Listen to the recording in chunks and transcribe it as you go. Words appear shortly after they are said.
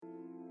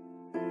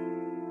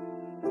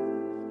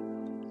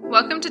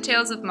Welcome to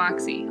Tales of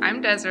Moxie.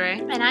 I'm Desiree.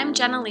 And I'm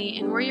Jenna Lee,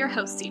 and we're your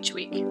hosts each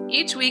week.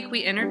 Each week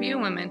we interview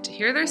women to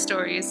hear their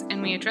stories,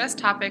 and we address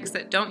topics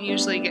that don't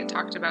usually get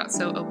talked about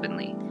so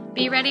openly.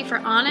 Be ready for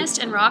honest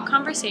and raw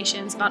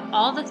conversations about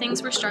all the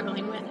things we're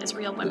struggling with as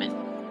real women.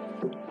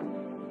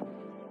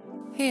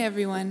 Hey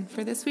everyone,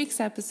 for this week's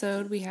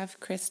episode we have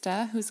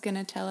Krista, who's going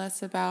to tell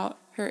us about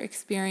her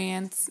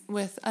experience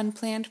with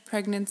unplanned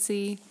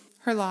pregnancy,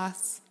 her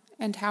loss,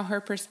 and how her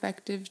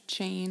perspective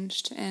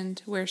changed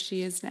and where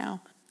she is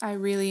now. I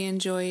really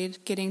enjoyed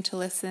getting to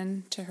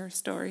listen to her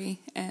story,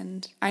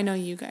 and I know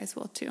you guys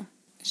will too.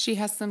 She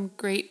has some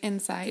great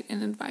insight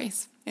and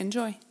advice.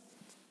 Enjoy.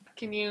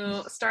 Can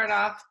you start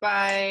off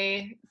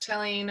by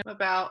telling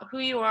about who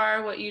you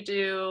are, what you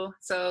do,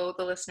 so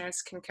the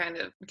listeners can kind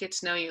of get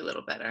to know you a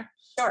little better?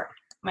 Sure.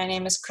 My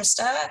name is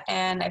Krista,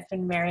 and I've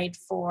been married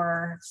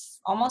for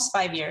almost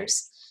 5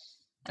 years,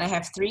 and I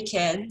have 3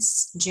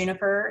 kids.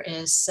 Juniper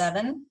is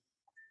 7.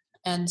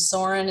 And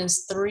Soren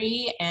is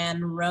 3,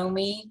 and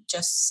Romy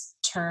just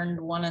turned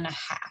 1.5.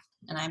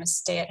 And I'm a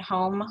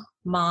stay-at-home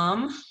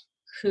mom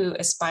who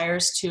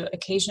aspires to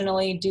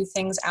occasionally do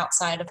things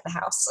outside of the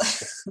house.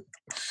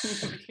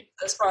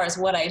 As far as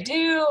what I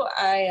do,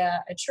 I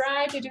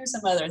try to do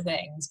some other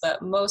things,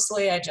 but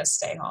mostly I just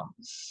stay home.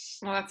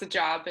 Well, that's a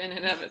job in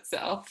and of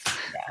itself.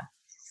 Yeah.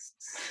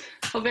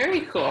 Well,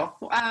 very cool.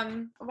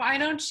 Why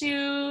don't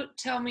you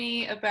tell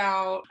me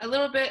a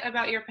little bit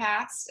about your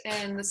past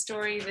and the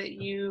story that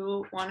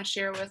you want to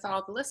share with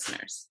all the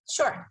listeners?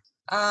 Sure.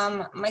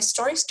 My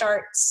story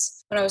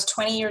starts when I was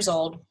 20 years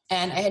old,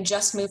 and I had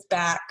just moved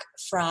back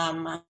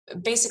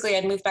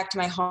I'd moved back to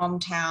my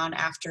hometown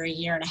after 1.5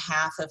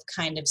 years of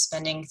kind of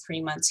spending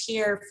 3 months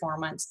here, 4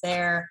 months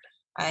there.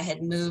 I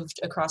had moved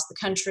across the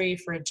country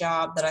for a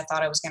job that I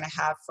thought I was going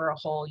to have for a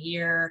whole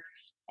year.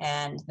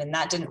 And then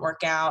that didn't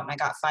work out, and I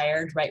got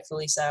fired,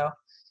 rightfully so.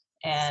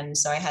 And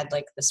so I had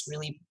like this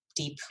really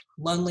deep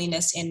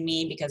loneliness in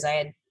me because I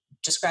had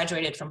just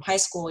graduated from high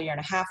school 1.5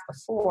 years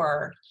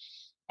before,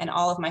 and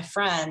all of my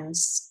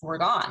friends were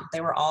gone. They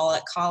were all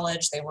at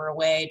college, they were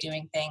away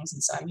doing things.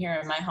 And so I'm here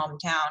in my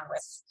hometown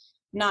with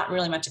not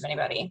really much of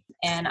anybody.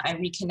 And I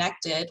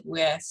reconnected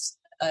with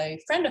a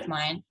friend of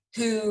mine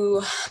who,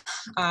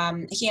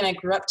 he and I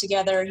grew up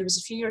together. He was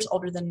a few years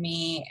older than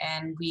me,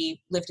 and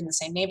we lived in the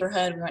same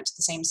neighborhood. We went to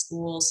the same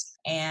schools,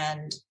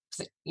 and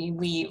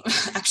we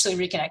actually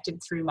reconnected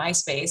through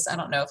MySpace. I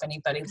don't know if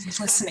anybody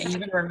listening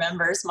even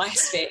remembers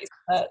MySpace,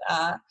 but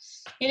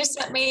he just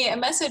sent me a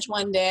message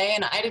one day,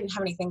 and I didn't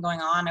have anything going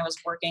on. I was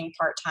working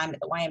part-time at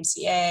the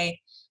YMCA,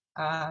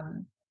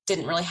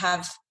 didn't really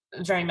have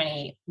very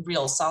many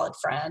real solid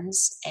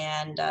friends,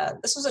 and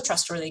this was a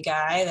trustworthy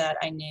guy that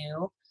I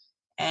knew.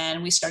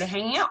 And we started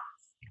hanging out.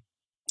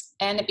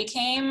 And it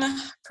became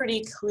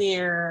pretty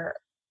clear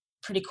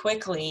pretty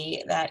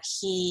quickly that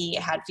he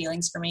had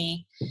feelings for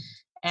me.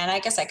 And I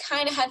guess I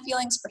kind of had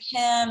feelings for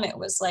him. It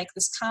was like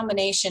this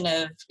combination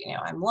of,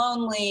 I'm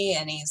lonely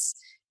and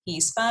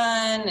he's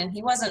fun, and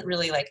he wasn't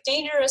really like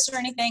dangerous or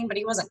anything, but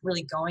he wasn't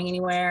really going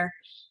anywhere.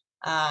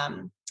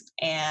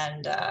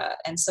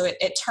 And so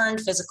it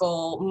turned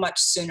physical much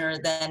sooner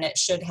than it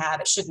should have.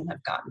 It shouldn't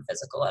have gotten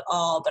physical at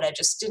all, but I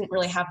just didn't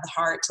really have the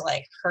heart to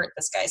like hurt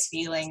this guy's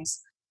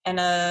feelings. And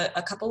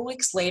a couple of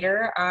weeks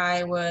later,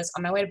 I was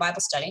on my way to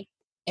Bible study,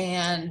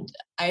 and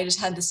I just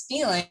had this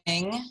feeling.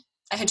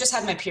 I had just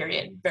had my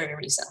period very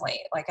recently.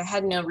 Like, I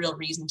had no real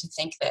reason to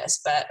think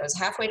this, but I was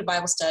halfway to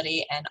Bible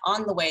study, and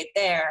on the way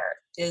there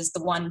is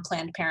the one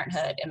Planned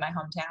Parenthood in my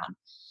hometown.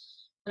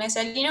 And I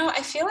said,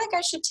 I feel like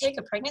I should take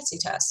a pregnancy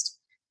test.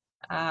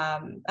 I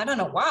don't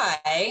know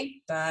why,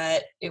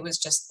 but it was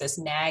just this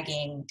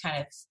nagging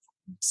kind of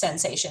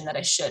sensation that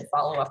I should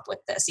follow up with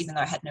this, even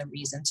though I had no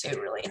reason to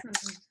really.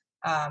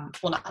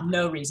 Well, not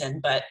no reason,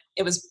 but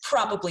it was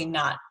probably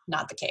not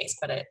the case,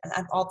 but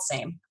I'm all the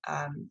same.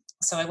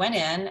 So I went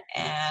in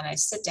and I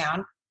sit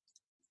down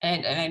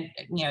and I,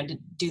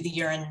 do the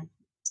urine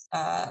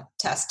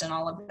test and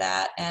all of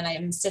that. And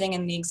I'm sitting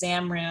in the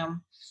exam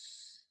room,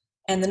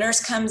 and the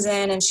nurse comes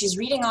in and she's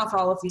reading off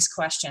all of these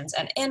questions.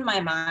 And in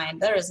my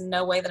mind, there is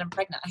no way that I'm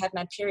pregnant. I had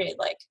my period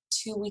like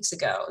 2 weeks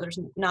ago. There's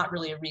not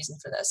really a reason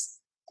for this.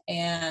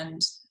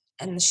 And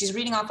she's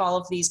reading off all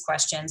of these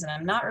questions, and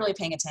I'm not really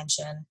paying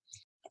attention.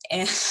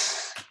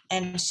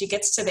 And she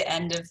gets to the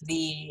end of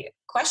the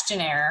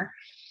questionnaire,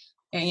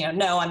 and,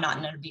 no, I'm not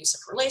in an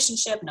abusive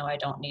relationship. No, I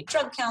don't need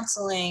drug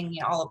counseling.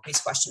 All of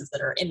these questions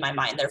that are in my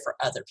mind, they're for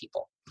other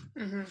people.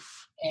 Mm-hmm.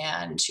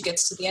 And she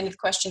gets to the end of the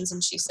questions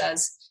and she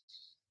says,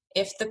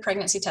 if the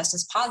pregnancy test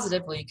is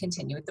positive, will you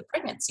continue with the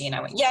pregnancy? And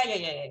I went, yeah,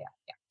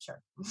 sure.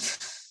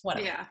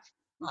 Whatever.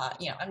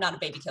 Yeah. I'm not a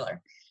baby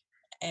killer.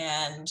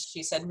 And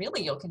she said,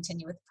 really, you'll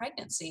continue with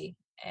pregnancy?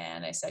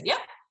 And I said, yep,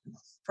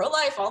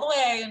 pro-life all the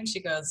way. And she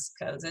goes,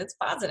 because it's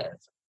positive.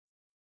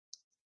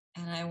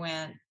 And I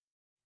went,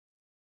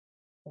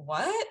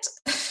 what?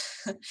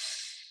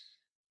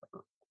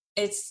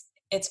 It's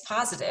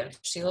positive.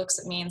 She looks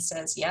at me and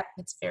says, yep,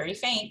 it's very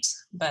faint,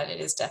 but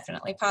it is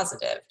definitely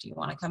positive. Do you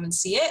want to come and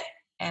see it?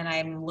 And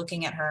I'm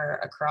looking at her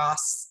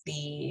across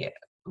the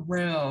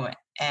room,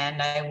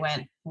 And I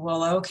went,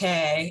 well,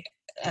 okay.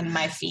 And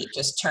my feet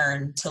just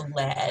turned to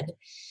lead.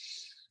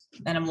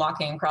 And I'm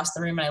walking across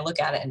the room and I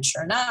look at it, and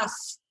sure enough,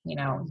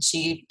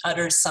 she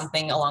utters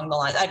something along the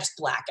lines. I just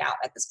black out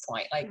at this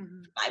point. Like,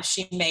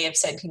 she may have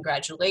said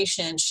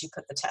congratulations. She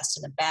put the test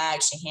in a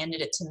bag. She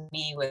handed it to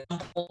me with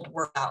old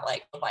word out,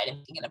 like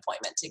inviting an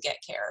appointment to get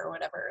care or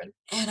whatever.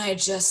 And I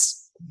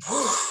just,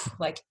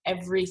 like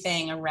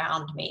everything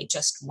around me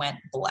just went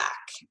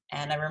black.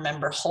 And I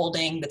remember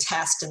holding the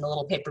test in the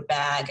little paper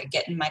bag. I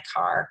get in my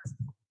car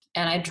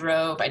and I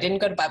drove. I didn't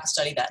go to Bible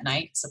study that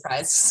night.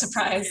 Surprise,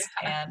 surprise.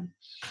 Yeah. And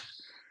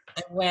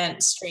I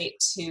went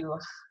straight to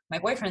my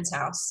boyfriend's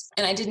house,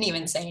 and I didn't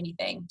even say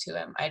anything to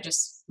him. I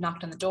just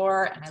knocked on the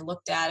door and I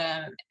looked at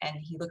him, and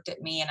he looked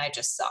at me, and I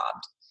just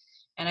sobbed.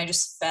 And I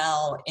just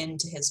fell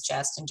into his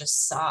chest and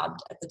just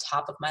sobbed at the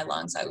top of my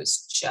lungs. I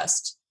was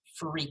just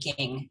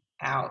freaking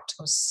out.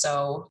 I was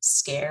so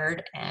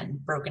scared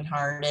and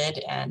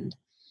brokenhearted and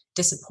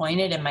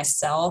disappointed in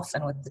myself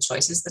and with the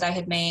choices that I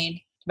had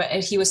made.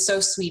 But he was so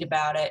sweet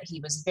about it. He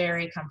was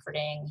very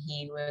comforting.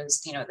 He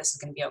was, this is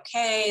going to be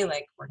okay.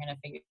 Like, we're going to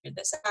figure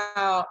this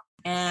out.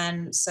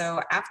 And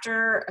so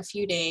after a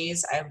few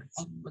days, I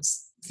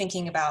was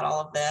thinking about all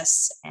of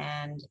this,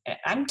 and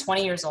I'm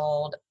 20 years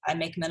old. I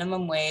make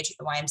minimum wage at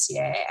the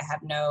YMCA. I have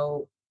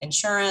no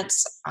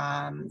insurance.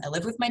 I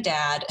live with my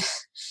dad.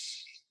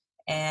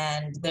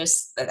 And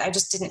I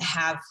just didn't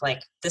have,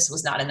 this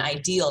was not an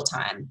ideal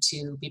time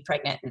to be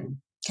pregnant and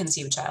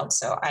conceive a child.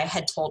 So I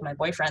had told my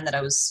boyfriend that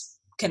I was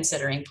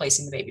considering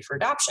placing the baby for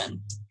adoption.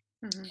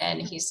 Mm-hmm.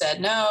 And he said,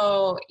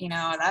 no,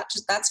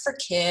 that's for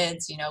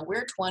kids.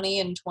 We're 20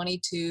 and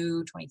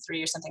 22,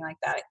 23 or something like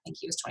that. I think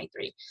he was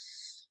 23.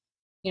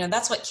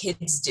 That's what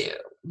kids do.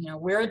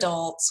 We're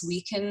adults.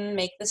 We can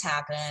make this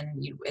happen.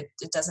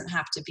 It doesn't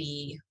have to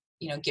be,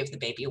 give the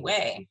baby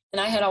away.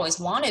 And I had always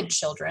wanted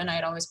children. I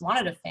had always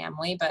wanted a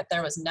family, but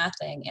there was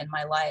nothing in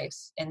my life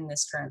in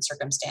this current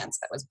circumstance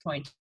that was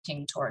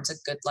pointing towards a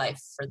good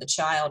life for the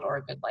child or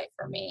a good life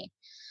for me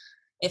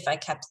if I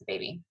kept the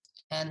baby.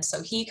 And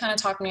so he kind of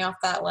talked me off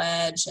that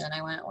ledge, and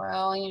I went,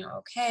 well,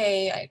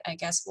 okay, I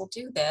guess we'll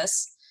do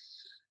this.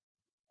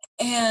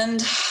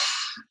 And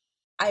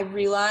I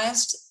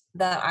realized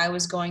that I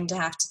was going to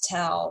have to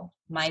tell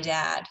my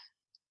dad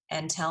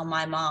and tell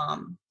my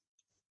mom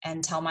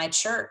and tell my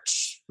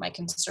church, my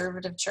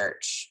conservative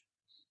church,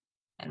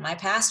 and my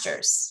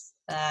pastors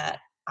that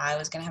I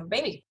was going to have a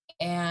baby.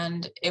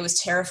 And it was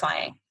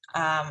terrifying.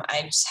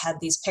 I just had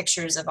these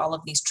pictures of all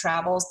of these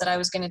travels that I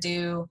was going to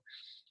do.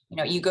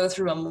 You go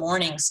through a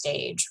mourning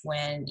stage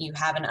when you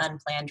have an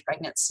unplanned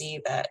pregnancy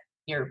that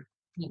you're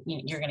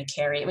going to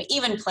carry. I mean,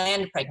 even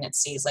planned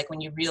pregnancies, like when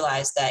you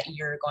realize that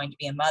you're going to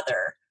be a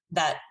mother,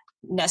 that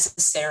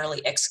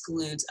necessarily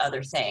excludes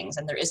other things.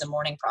 And there is a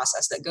mourning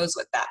process that goes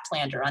with that,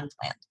 planned or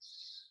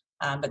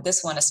unplanned. But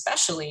this one,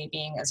 especially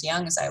being as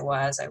young as I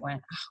was, I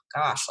went, oh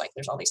gosh,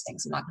 there's all these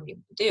things I'm not going to be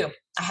able to do.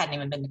 I hadn't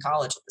even been to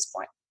college at this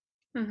point.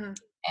 Mm-hmm.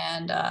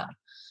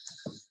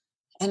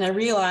 And I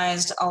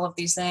realized all of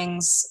these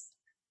things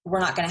were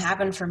not going to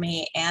happen for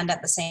me. And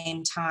at the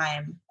same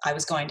time, I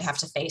was going to have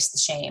to face the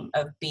shame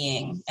of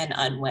being an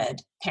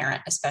unwed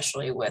parent,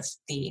 especially with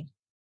the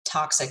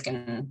toxic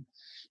and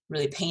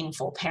really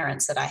painful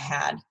parents that I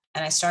had.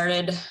 And I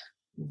started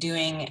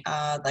doing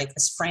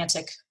this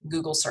frantic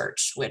Google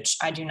search, which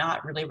I do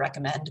not really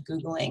recommend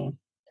Googling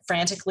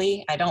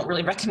frantically. I don't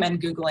really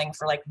recommend Googling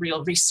for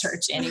real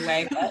research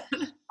anyway, but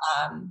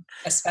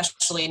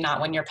especially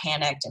not when you're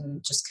panicked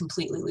and just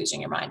completely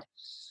losing your mind.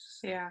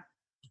 Yeah.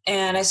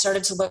 And I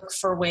started to look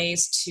for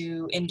ways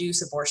to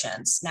induce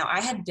abortions. Now, I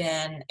had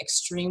been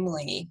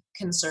extremely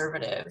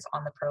conservative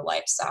on the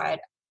pro-life side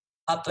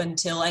up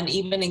until and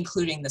even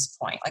including this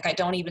point. I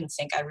don't even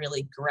think I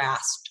really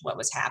grasped what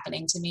was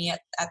happening to me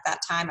at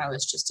that time. I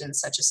was just in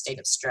such a state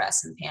of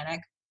stress and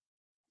panic.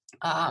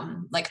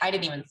 I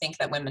didn't even think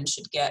that women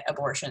should get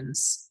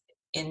abortions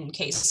in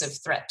case of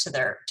threat to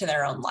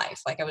their own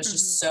life. I was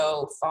just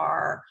so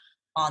far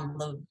on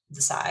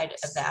the side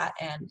of that.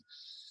 And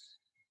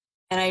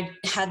I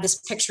had this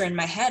picture in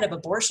my head of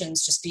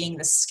abortions just being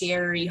this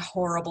scary,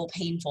 horrible,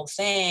 painful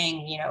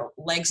thing,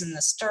 legs in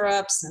the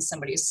stirrups and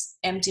somebody's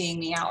emptying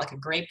me out like a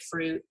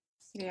grapefruit.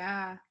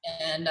 Yeah.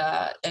 And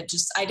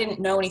I didn't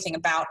know anything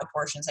about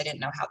abortions. I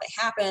didn't know how they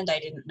happened. I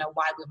didn't know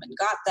why women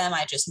got them.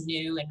 I just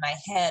knew in my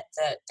head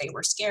that they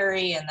were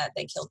scary and that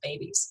they killed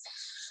babies.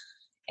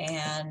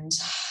 And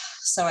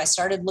so I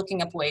started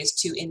looking up ways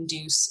to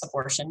induce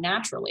abortion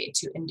naturally,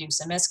 to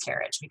induce a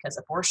miscarriage, because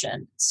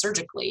abortion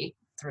surgically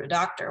through a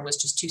doctor was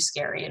just too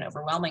scary and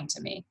overwhelming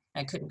to me.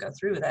 I couldn't go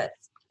through with it,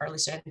 or at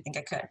least I didn't think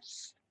I could.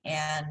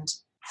 And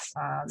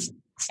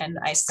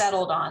I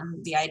settled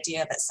on the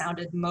idea that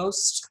sounded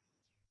most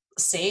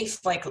safe,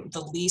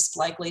 the least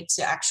likely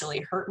to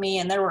actually hurt me.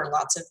 And there were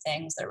lots of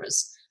things. There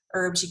was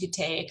herbs you could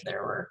take.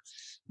 There were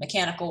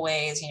mechanical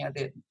ways,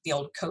 the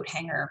old coat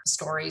hanger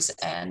stories.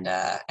 And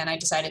I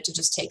decided to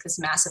just take this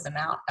massive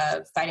amount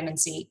of vitamin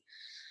C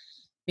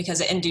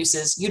because it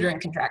induces uterine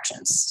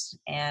contractions.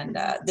 And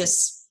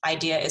this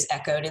idea is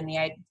echoed in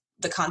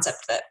the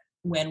concept that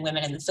when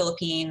women in the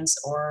Philippines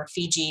or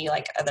Fiji,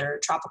 like other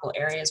tropical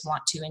areas,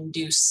 want to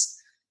induce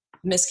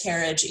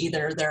miscarriage.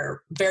 Either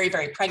they're very,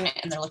 very pregnant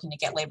and they're looking to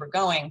get labor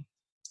going,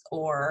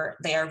 or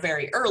they are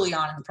very early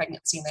on in the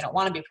pregnancy and they don't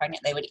want to be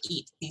pregnant. They would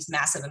eat these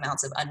massive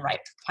amounts of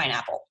unripe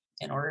pineapple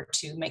in order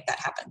to make that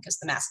happen, because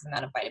the massive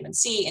amount of vitamin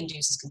C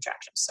induces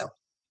contractions. So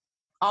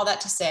all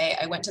that to say,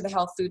 I went to the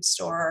health food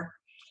store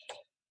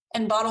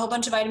and bought a whole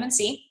bunch of vitamin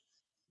C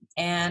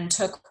and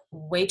took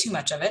way too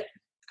much of it,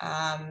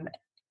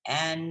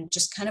 and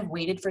just kind of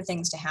waited for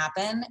things to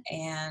happen.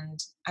 And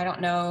I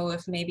don't know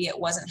if maybe it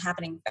wasn't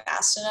happening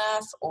fast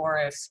enough or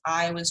if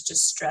I was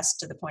just stressed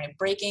to the point of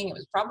breaking. It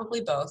was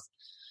probably both.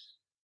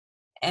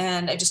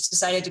 And I just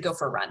decided to go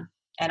for a run.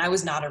 And I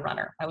was not a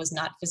runner. I was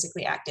not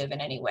physically active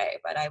in any way,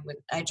 but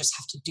I just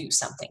have to do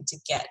something to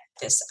get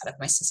this out of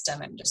my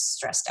system. I'm just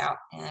stressed out.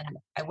 And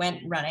I went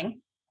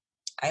running.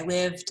 I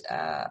lived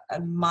a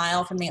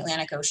mile from the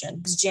Atlantic Ocean.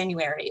 It was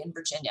January in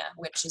Virginia,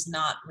 which is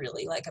not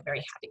really like a very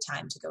happy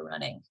time to go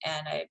running.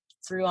 And I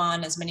threw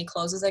on as many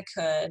clothes as I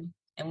could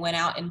and went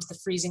out into the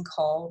freezing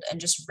cold and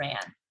just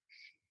ran.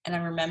 And I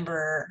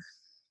remember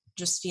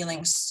just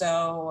feeling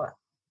so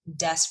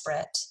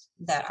desperate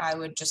that I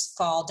would just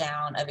fall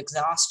down of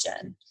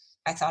exhaustion.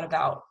 I thought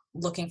about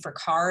looking for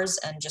cars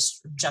and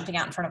just jumping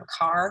out in front of a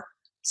car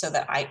so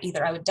that I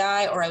would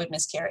die or I would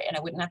miscarry, and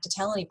I wouldn't have to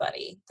tell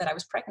anybody that I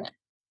was pregnant.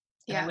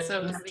 Yeah, so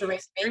it was the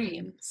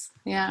extremes.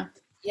 Yeah.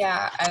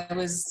 Yeah,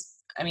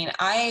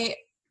 I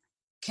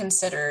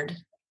considered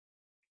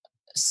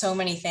so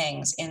many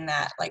things in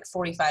that like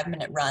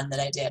 45-minute run that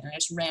I did, and I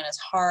just ran as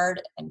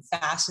hard and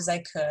fast as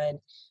I could.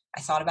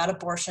 I thought about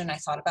abortion. I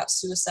thought about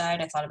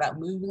suicide. I thought about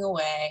moving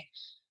away.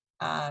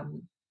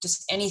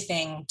 Just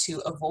anything to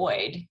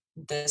avoid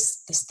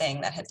this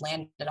thing that had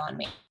landed on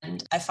me.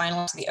 And I finally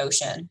went to the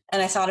ocean,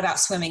 and I thought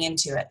about swimming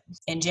into it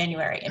in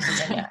January in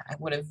Virginia. I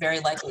would have very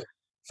likely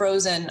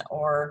frozen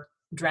or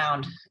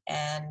drowned.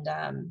 And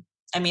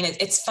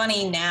it's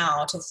funny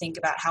now to think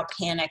about how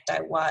panicked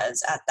I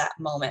was at that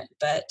moment,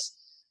 but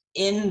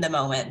in the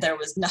moment there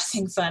was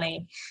nothing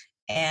funny.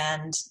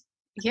 And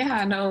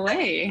yeah, no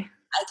way.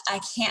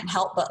 I can't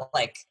help but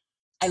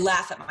I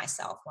laugh at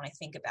myself when I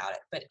think about it,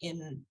 but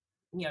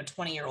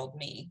 20-year-old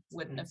me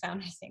wouldn't have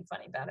found anything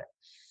funny about it.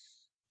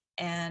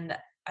 And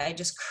I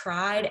just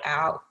cried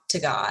out to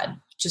God,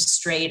 just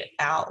straight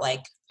out,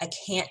 like, I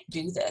can't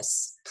do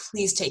this.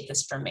 Please take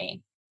this from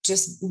me.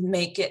 Just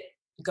make it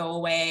go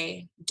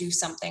away. Do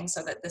something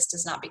so that this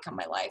does not become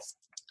my life.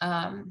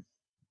 And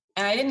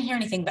I didn't hear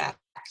anything back.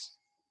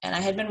 And I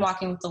had been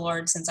walking with the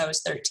Lord since I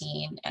was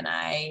 13, and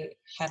I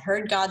had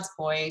heard God's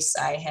voice.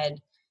 I had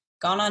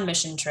gone on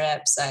mission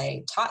trips.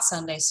 I taught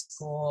Sunday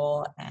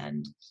school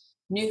and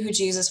knew who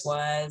Jesus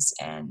was,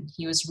 and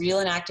he was real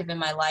and active in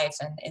my life.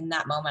 And in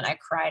that moment, I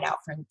cried out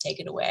for him to take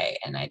it away,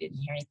 and I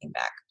didn't hear anything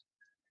back.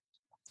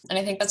 And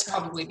I think that's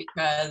probably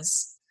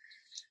because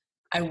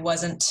I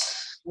wasn't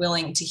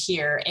willing to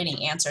hear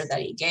any answer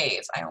that he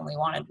gave. I only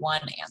wanted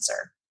one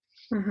answer.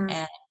 Mm-hmm.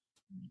 And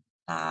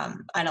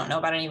I don't know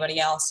about anybody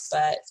else,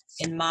 but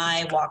in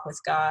my walk with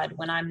God,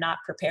 when I'm not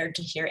prepared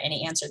to hear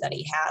any answer that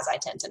he has, I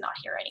tend to not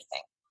hear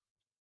anything.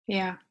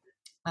 Yeah.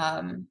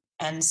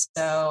 And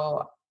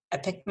so I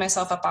picked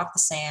myself up off the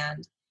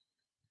sand,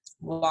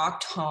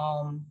 walked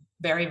home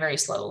very, very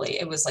slowly.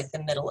 It was like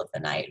the middle of the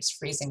night. It's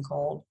freezing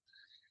cold.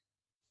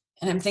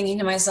 And I'm thinking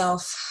to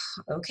myself,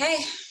 okay,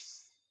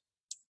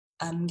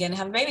 I'm going to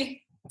have a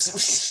baby.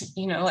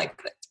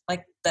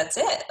 Like that's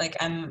it. Like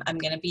I'm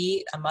going to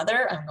be a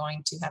mother. I'm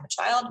going to have a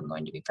child. I'm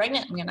going to be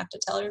pregnant. I'm going to have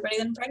to tell everybody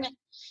that I'm pregnant.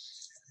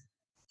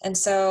 And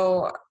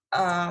so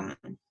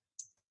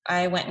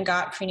I went and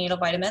got prenatal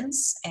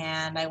vitamins,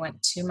 and I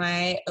went to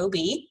my OB,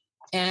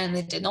 and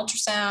they did an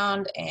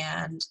ultrasound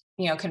and,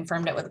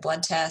 confirmed it with a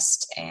blood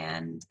test.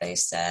 And they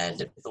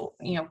said,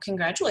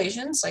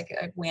 congratulations. Like,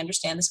 we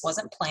understand this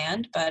wasn't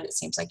planned, but it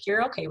seems like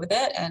you're okay with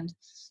it. And,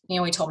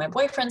 we told my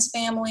boyfriend's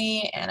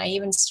family, and I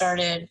even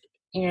started,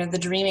 the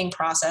dreaming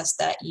process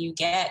that you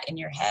get in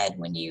your head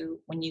when you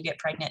get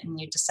pregnant and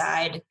you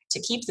decide to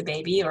keep the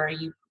baby, or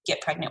you get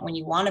pregnant when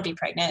you want to be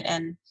pregnant.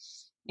 And,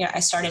 I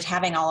started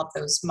having all of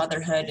those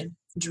motherhood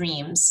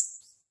dreams.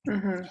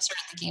 Mm-hmm. I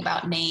started thinking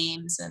about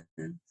names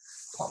and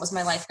what was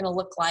my life going to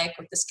look like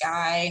with this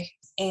guy.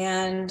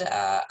 And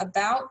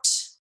about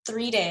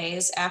 3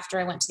 days after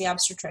I went to the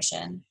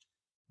obstetrician,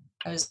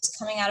 I was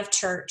coming out of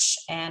church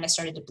and I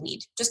started to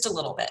bleed just a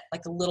little bit,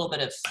 like a little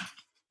bit of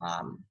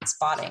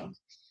spotting.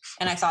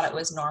 And I thought it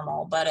was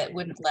normal, but it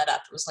wouldn't let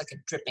up. It was like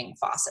a dripping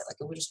faucet. Like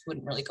it just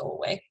wouldn't really go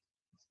away.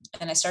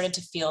 And I started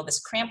to feel this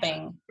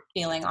cramping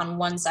feeling on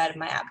one side of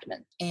my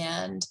abdomen.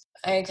 And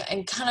I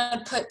kind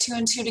of put 2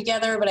 and 2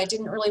 together, but I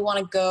didn't really want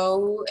to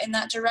go in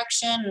that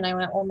direction. And I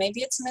went, well,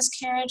 maybe it's a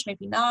miscarriage,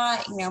 maybe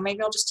not. Maybe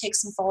I'll just take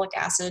some folic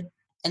acid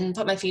and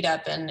put my feet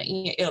up and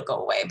it'll go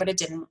away. But it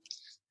didn't.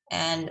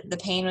 And the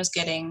pain was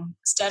getting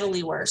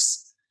steadily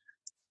worse.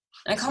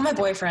 And I called my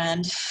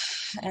boyfriend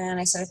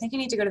and I said, I think I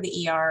need to go to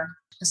the ER.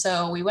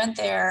 So we went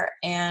there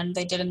and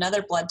they did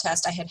another blood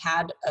test. I had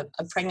had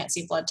a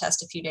pregnancy blood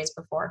test a few days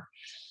before.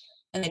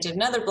 And they did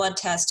another blood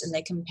test and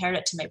they compared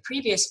it to my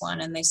previous one.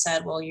 And they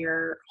said, well,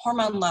 your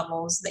hormone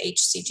levels, the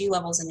HCG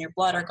levels in your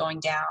blood are going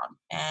down,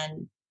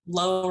 and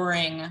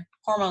lowering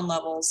hormone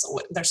levels,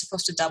 they're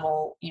supposed to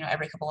double,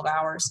 every couple of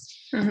hours.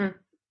 Mm-hmm.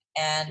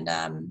 And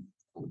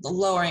the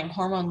lowering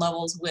hormone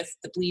levels with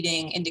the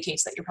bleeding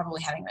indicates that you're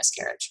probably having a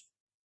miscarriage.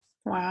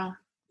 Wow.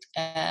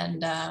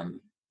 And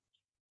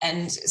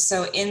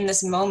so in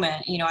this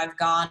moment, I've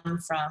gone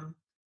from,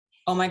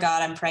 oh my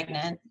God, I'm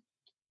pregnant,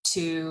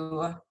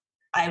 to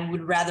I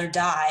would rather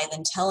die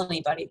than tell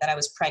anybody that I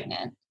was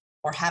pregnant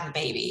or have a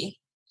baby.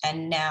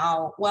 And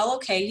now, well,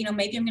 okay,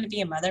 maybe I'm going to be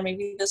a mother.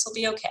 Maybe this will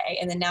be okay.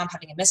 And then now I'm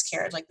having a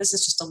miscarriage. Like, this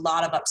is just a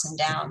lot of ups and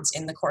downs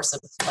in the course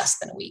of less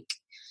than a week.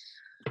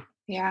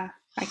 Yeah,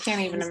 I can't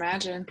even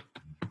imagine.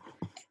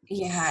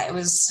 Yeah, it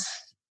was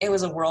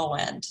a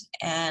whirlwind.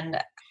 And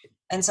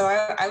so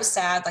I was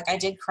sad. Like, I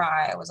did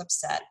cry. I was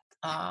upset.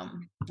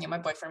 My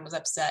boyfriend was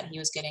upset. He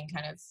was getting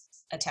kind of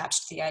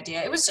attached to the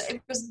idea. It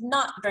was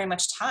not very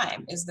much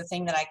time is the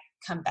thing that I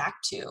come back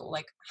to.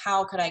 Like,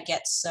 how could I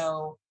get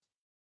so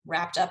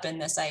wrapped up in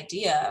this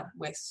idea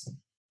with,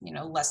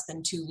 less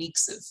than 2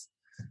 weeks of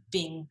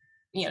being,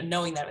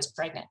 knowing that I was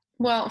pregnant?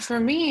 Well, for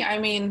me, I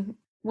mean,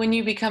 when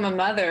you become a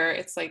mother,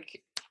 it's like,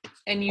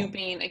 and you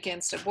being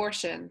against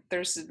abortion,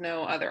 there's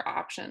no other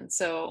option.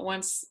 So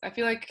I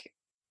feel like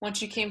once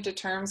you came to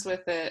terms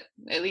with it,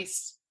 at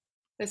least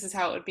this is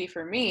how it would be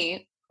for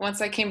me.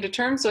 Once I came to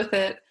terms with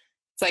it,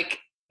 it's like,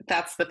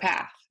 that's the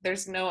path.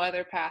 There's no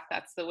other path.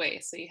 That's the way.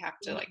 So you have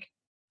to like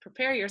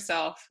prepare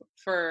yourself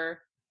for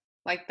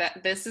like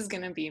that. This is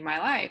going to be my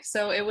life.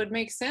 So it would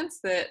make sense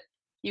that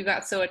you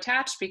got so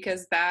attached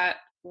because that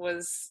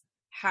was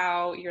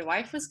how your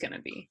life was going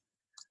to be.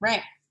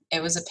 Right.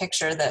 It was a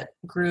picture that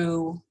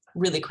grew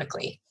really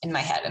quickly in my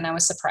head. And I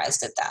was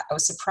surprised at that. I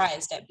was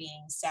surprised at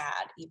being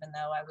sad, even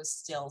though I was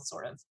still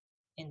sort of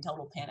in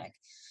total panic.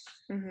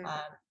 Mm-hmm.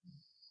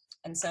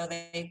 And so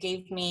they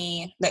gave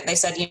me, they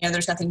said,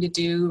 there's nothing to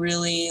do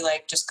really,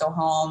 like just go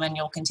home and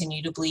you'll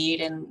continue to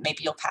bleed and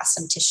maybe you'll pass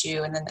some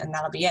tissue and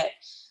that'll be it.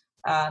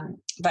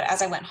 But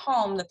as I went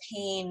home, the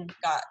pain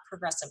got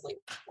progressively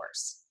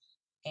worse.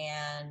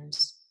 And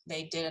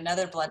they did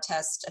another blood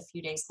test a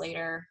few days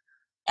later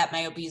at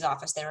my OB's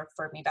office. They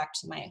referred me back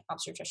to my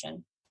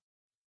obstetrician.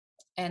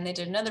 And they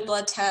did another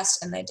blood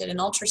test and they did an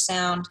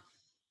ultrasound.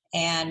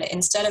 And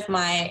instead of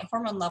my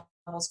hormone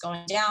levels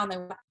going down, they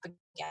went up again.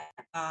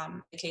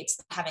 Indicates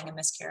having a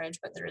miscarriage,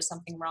 but there is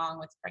something wrong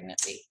with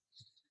pregnancy.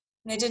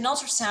 And they did an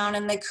ultrasound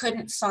and they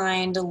couldn't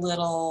find a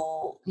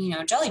little,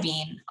 jelly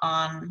bean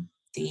on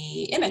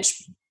the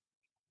image,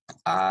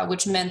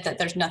 which meant that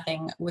there's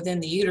nothing within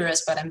the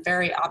uterus, but I'm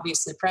very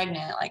obviously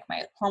pregnant. Like,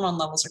 my hormone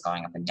levels are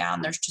going up and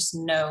down. There's just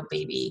no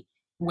baby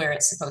where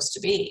it's supposed to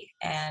be.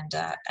 And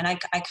I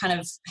kind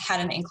of had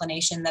an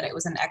inclination that it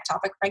was an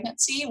ectopic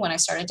pregnancy when I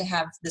started to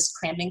have this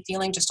cramping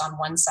feeling just on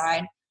one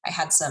side. I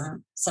had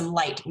some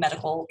light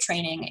medical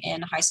training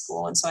in high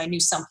school, and so I knew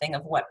something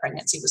of what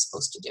pregnancy was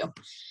supposed to do.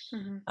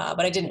 Mm-hmm.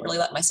 But I didn't really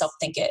let myself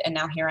think it. And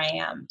now here I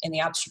am in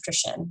the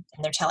obstetrician,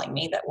 and they're telling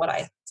me that what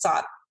I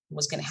thought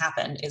was going to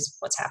happen is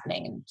what's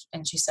happening.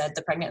 And she said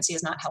the pregnancy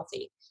is not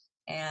healthy,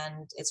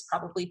 and it's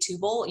probably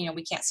tubal.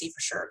 We can't see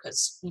for sure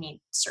because you need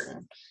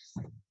certain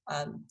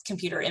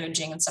computer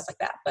imaging and stuff like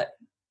that. But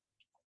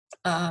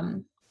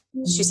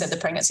she said the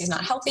pregnancy is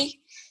not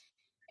healthy,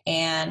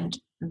 and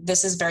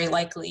this is very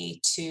likely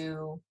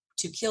to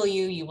kill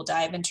you. You will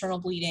die of internal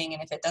bleeding.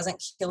 And if it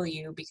doesn't kill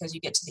you because you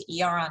get to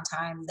the ER on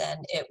time, then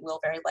it will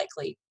very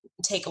likely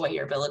take away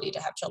your ability to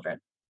have children.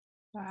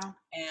 Wow.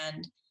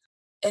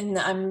 And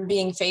I'm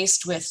being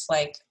faced with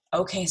like,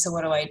 okay, so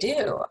what do I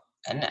do?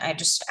 And I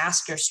just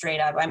asked her straight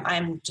up.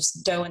 I'm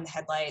just doe in the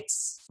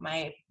headlights.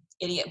 My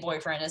idiot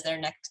boyfriend is there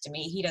next to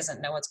me. He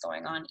doesn't know what's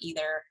going on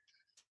either.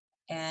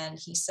 And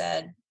he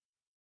said,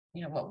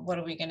 what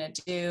are we going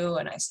to do?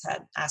 And I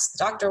said, ask the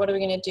doctor, what are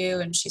we going to do?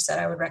 And she said,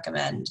 I would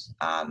recommend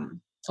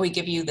we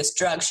give you this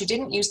drug. She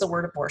didn't use the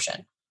word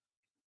abortion,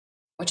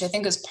 which I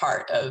think is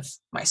part of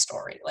my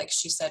story. Like,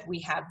 she said, we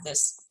have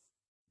this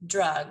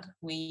drug.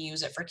 We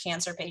use it for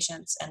cancer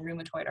patients and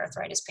rheumatoid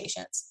arthritis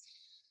patients.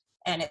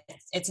 And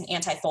it's an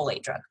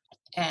anti-folate drug,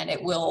 and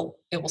it will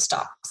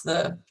stop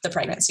the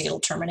pregnancy.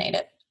 It'll terminate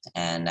it.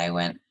 And I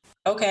went,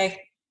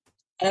 okay.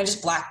 And I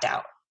just blacked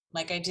out.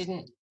 Like, I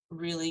didn't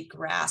really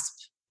grasp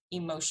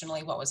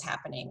emotionally what was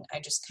happening. I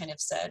just kind of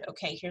said,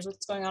 okay, here's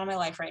what's going on in my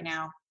life right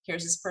now.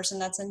 Here's this person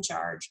that's in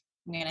charge.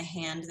 I'm going to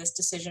hand this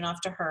decision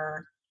off to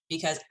her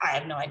because I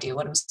have no idea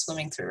what I'm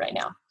swimming through right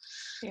now.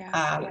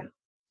 Yeah.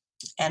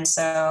 And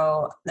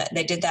so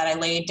they did that. I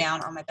laid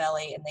down on my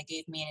belly and they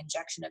gave me an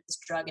injection of this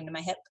drug into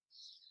my hip.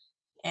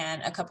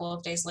 And a couple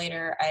of days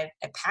later, I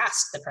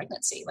passed the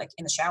pregnancy, like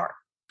in the shower.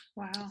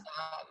 Wow.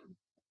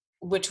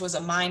 Which was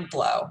a mind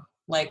blow.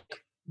 Like,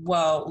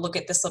 whoa, look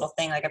at this little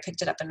thing. Like, I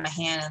picked it up in my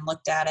hand and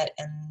looked at it,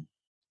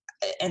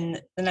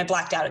 and then I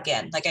blacked out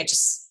again. Like,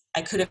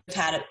 I could have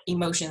had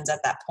emotions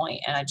at that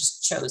point, and I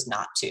just chose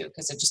not to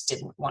because I just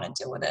didn't want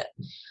to deal with it.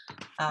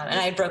 And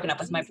I had broken up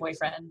with my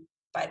boyfriend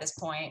by this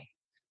point.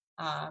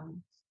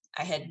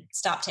 I had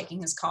stopped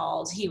taking his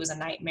calls. He was a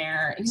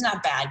nightmare. He's not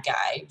a bad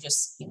guy,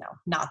 just,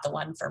 not the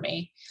one for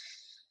me.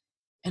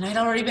 And I'd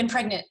already been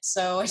pregnant,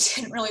 so I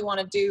didn't really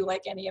want to do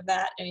like any of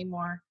that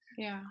anymore.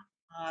 Yeah.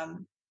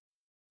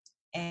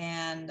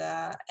 And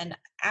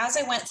as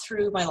I went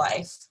through my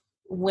life,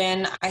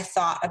 when I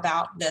thought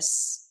about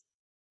this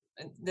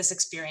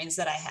experience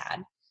that I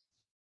had,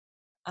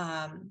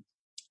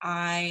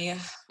 I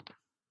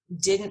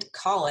didn't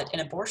call it an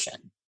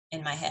abortion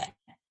in my head.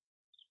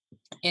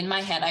 In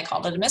my head, I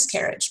called it a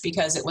miscarriage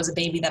because it was a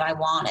baby that I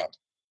wanted,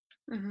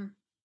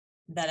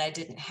 that I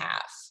didn't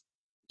have.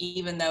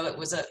 Even though it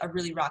was a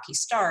really rocky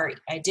start,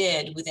 I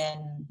did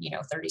within,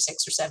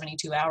 36 or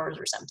 72 hours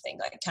or something,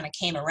 like kind of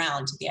came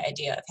around to the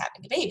idea of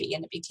having a baby,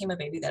 and it became a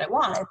baby that I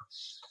wanted.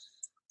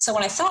 So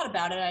when I thought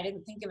about it, I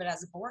didn't think of it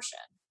as abortion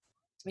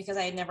because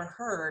I had never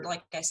heard,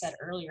 like I said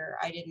earlier,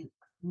 I didn't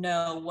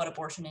know what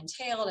abortion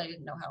entailed. I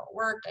didn't know how it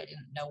worked. I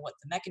didn't know what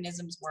the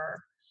mechanisms were.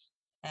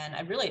 And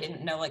I really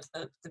didn't know like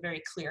the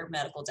very clear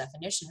medical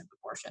definition of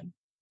abortion.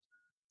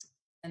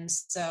 And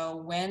so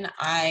when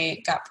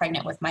I got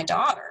pregnant with my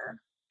daughter,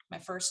 my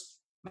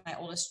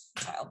oldest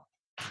child,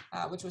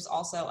 which was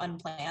also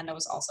unplanned, I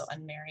was also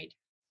unmarried.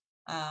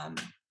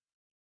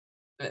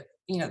 But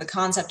the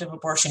concept of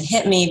abortion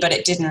hit me, but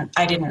I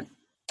didn't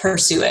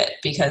pursue it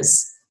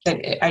because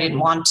I didn't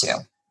want to.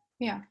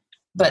 Yeah.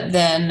 But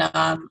then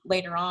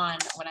later on,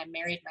 when I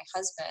married my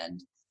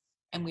husband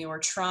and we were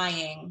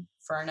trying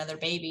for another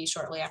baby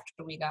shortly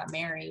after we got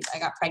married, I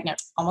got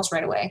pregnant almost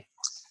right away.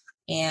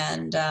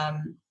 And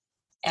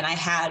I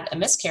had a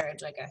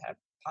miscarriage. Like I had a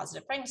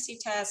positive pregnancy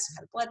test, I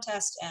had a blood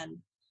test,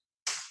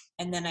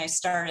 and then I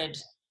started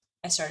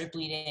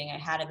bleeding. I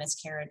had a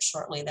miscarriage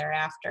shortly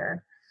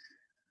thereafter.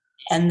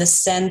 And the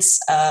sense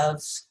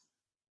of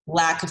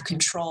lack of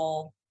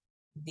control,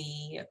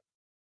 the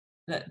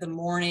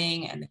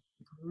mourning and the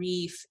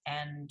grief,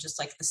 and just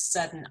like the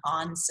sudden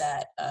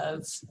onset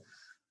of,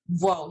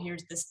 whoa,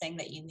 here's this thing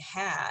that you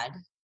had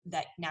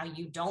that now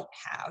you don't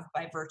have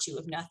by virtue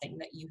of nothing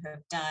that you have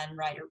done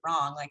right or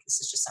wrong. Like this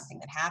is just something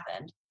that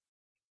happened.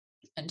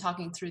 And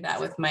talking through that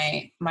with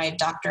my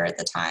doctor at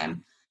the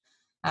time,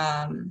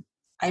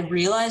 I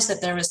realized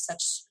that there was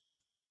such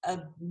a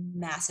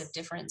massive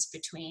difference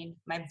between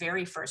my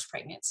very first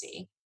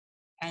pregnancy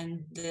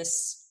and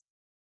this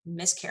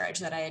miscarriage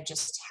that I had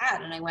just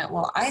had. And I went,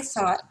 well, I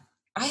thought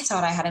I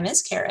had a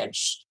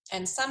miscarriage.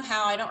 And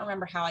somehow, I don't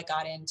remember how I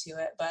got into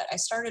it, but I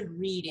started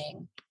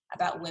reading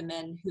about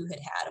women who had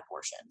had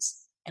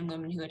abortions and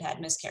women who had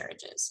had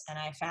miscarriages. And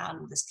I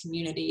found this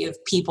community of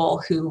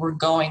people who were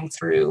going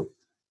through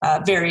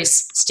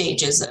various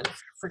stages of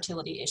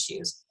fertility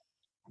issues.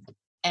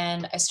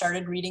 And I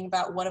started reading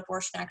about what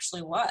abortion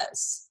actually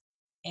was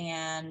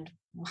and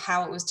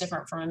how it was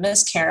different from a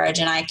miscarriage.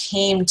 And I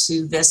came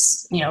to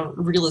this,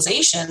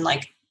 realization,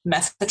 like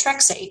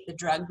methotrexate, the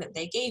drug that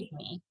they gave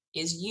me,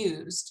 is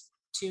used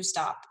to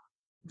stop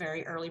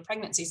very early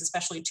pregnancies,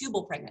 especially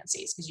tubal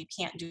pregnancies, because you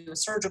can't do a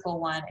surgical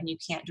one and you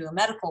can't do a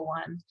medical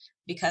one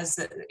because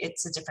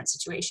it's a different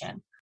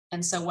situation.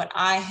 And so what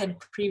I had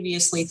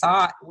previously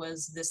thought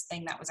was this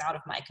thing that was out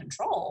of my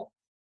control,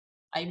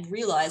 I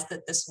realized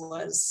that this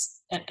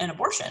was an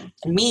abortion.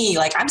 And me,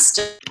 like, I'm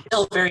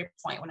still very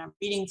point when I'm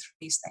reading through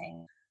these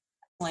things,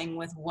 dealing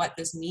with what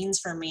this means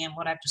for me and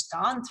what I've just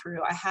gone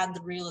through, I had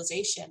the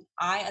realization,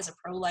 I, as a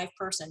pro-life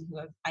person who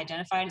have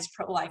identified as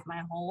pro-life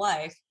my whole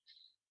life,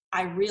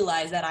 I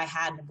realized that I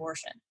had an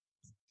abortion.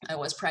 I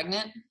was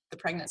pregnant. The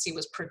pregnancy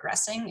was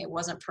progressing. It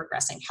wasn't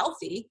progressing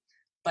healthy,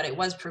 but it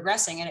was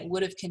progressing, and it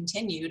would have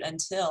continued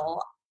until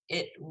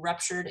it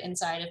ruptured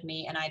inside of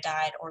me and I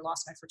died or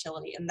lost my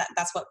fertility. And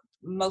that's what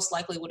most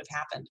likely would have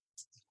happened.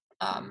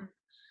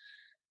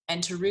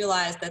 And to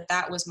realize that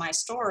that was my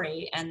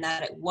story and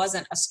that it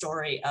wasn't a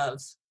story of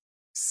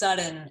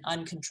sudden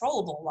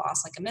uncontrollable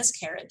loss like a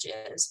miscarriage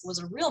is, was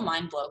a real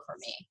mind blow for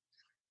me.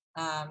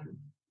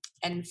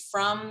 And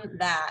from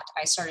that,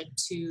 I started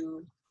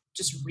to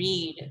just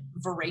read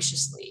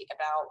voraciously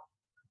about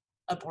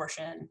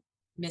abortion,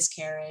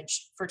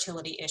 miscarriage,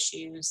 fertility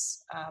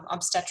issues,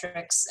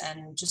 obstetrics,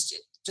 and just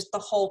the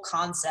whole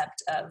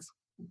concept of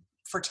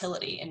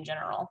fertility in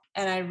general.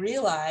 And I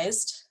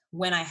realized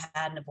when I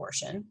had an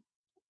abortion,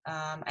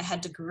 I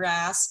had to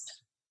grasp,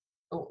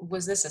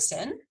 was this a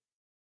sin?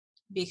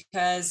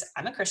 Because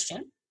I'm a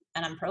Christian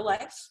and I'm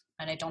pro-life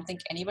and I don't think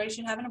anybody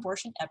should have an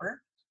abortion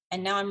ever.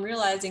 And now I'm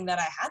realizing that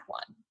I had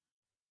one.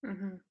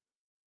 Mm-hmm.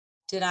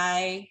 Did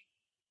I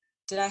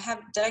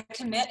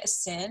commit a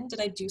sin?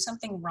 Did I do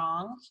something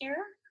wrong here?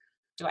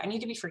 Do I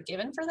need to be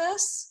forgiven for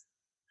this?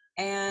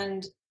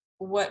 And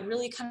what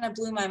really kind of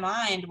blew my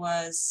mind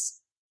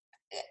was,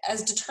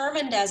 as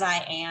determined as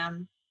I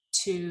am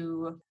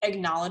to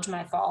acknowledge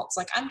my faults,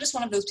 like I'm just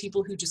one of those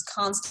people who just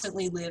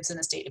constantly lives in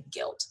a state of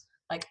guilt.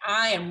 Like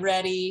I am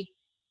ready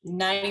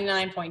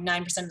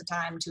 99.9% of the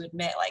time to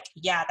admit, like,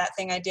 yeah, that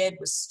thing I did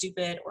was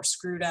stupid or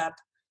screwed up.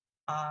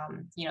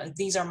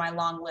 These are my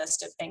long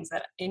list of things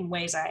that in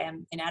ways I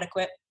am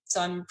inadequate.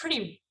 So I'm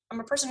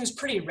a person who's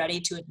pretty ready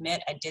to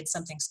admit I did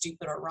something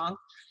stupid or wrong.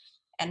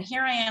 And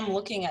here I am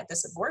looking at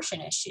this abortion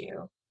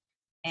issue,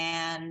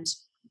 and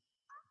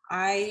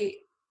I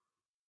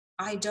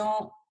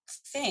don't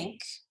think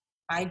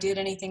I did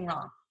anything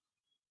wrong.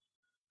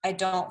 I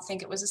don't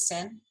think it was a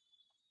sin.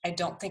 I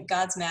don't think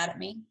God's mad at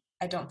me.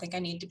 I don't think I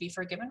need to be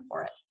forgiven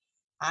for it.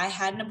 I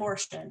had an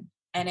abortion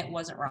and it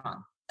wasn't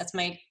wrong. That's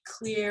my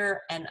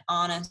clear and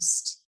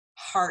honest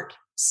heart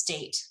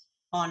state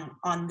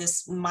on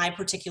this, my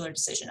particular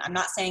decision. I'm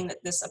not saying that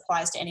this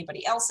applies to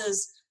anybody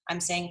else's. I'm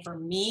saying for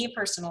me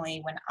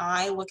personally, when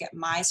I look at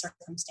my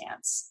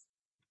circumstance,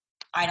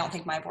 I don't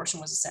think my abortion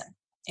was a sin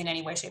in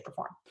any way, shape, or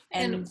form.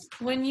 And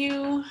when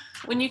you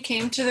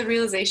came to the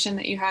realization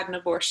that you had an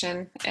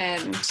abortion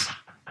and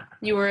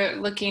you were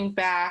looking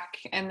back,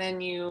 and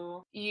then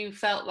you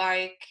felt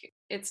like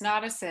it's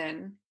not a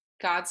sin,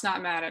 God's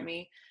not mad at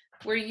me,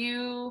 were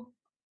you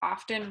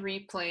often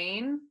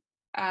replaying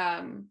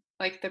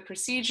like the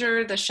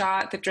procedure, the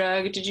shot, the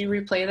drug? Did you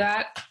replay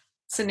that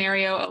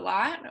scenario a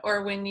lot?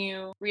 Or when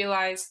you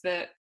realized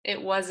that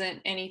it wasn't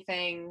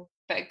anything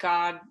that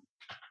God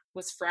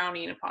was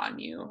frowning upon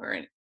you,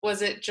 or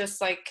was it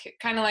just like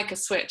kind of like a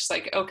switch,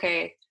 like,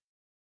 okay,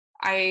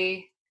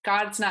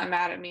 God's not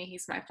mad at me,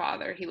 he's my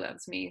father, he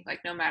loves me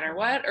like no matter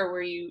what? Or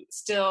were you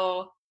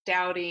still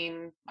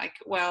doubting, like,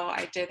 well,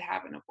 I did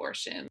have an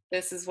abortion,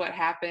 this is what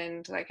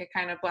happened, like I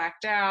kind of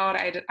blacked out,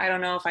 I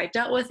don't know if I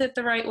dealt with it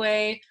the right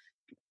way?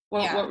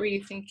 What were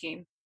you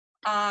thinking?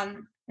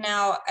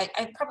 Now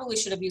I probably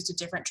should have used a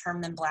different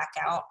term than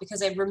blackout,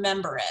 because I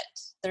remember it.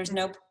 There's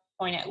no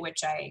point at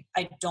which I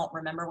don't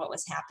remember what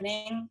was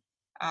happening.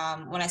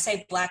 When I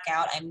say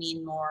blackout, I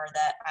mean more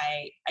that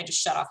I just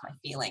shut off my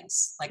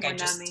feelings. Like I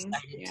just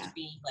decided to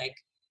be like,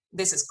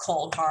 this is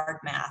cold, hard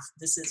math.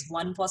 This is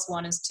 1 +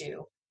 1 is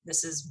 2.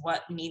 This is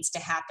what needs to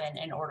happen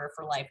in order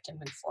for life to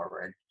move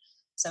forward.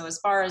 So as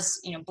far as,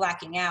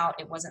 blacking out,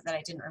 it wasn't that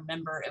I didn't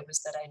remember. It was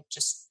that I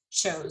just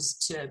chose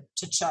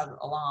to chug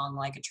along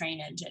like a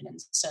train engine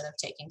instead of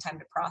taking time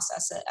to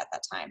process it at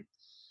that time.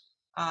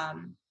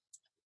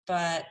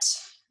 But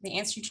the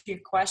answer to your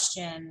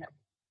question,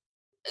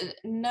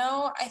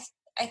 no,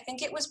 I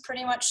think it was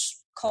pretty much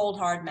cold,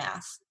 hard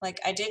math. Like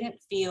I didn't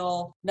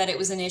feel that it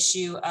was an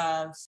issue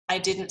of I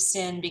didn't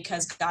sin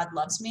because God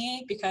loves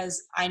me,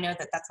 because I know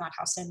that that's not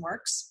how sin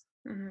works.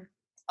 Mm-hmm.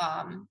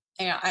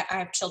 I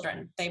have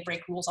children. They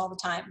break rules all the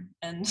time.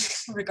 And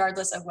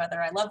regardless of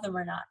whether I love them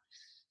or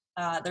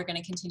not, they're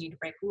going to continue to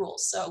break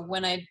rules. So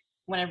when I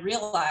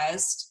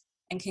realized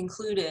and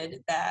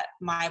concluded that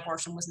my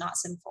abortion was not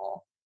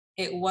sinful,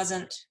 it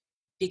wasn't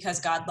because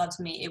God loves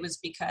me. It was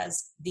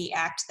because the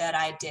act that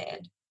I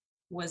did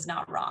was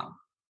not wrong.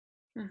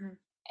 Mm-hmm.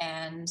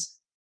 And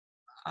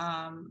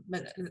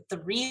but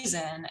the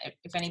reason,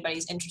 if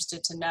anybody's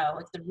interested to know,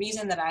 like the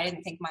reason that I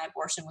didn't think my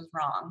abortion was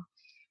wrong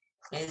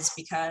is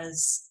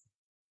because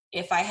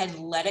if I had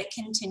let it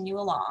continue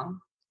along,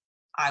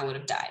 I would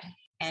have died.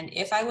 And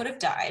if I would have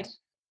died,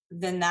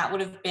 then that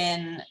would have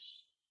been,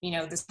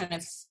 this kind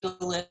of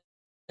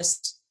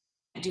just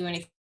do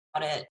anything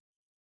about it.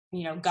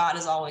 God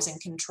is always in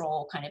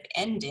control kind of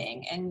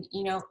ending. And,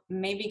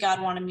 maybe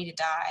God wanted me to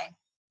die,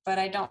 but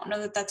I don't know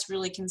that that's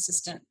really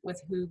consistent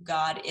with who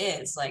God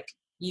is. Like,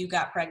 you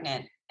got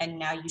pregnant and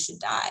now you should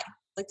die.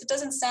 Like, that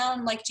doesn't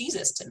sound like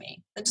Jesus to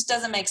me. That just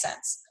doesn't make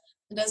sense.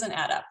 It doesn't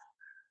add up.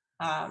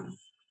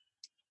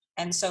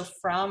 And so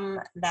from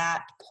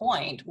that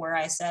point where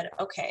I said,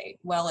 okay,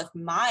 well, if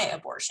my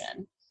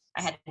abortion,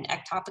 I had an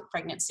ectopic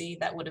pregnancy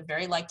that would have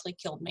very likely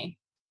killed me.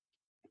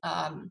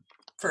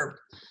 For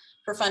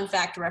fun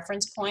fact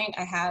reference point,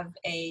 I have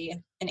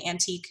an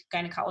antique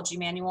gynecology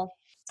manual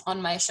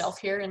on my shelf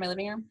here in my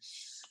living room.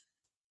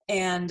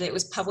 And it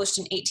was published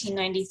in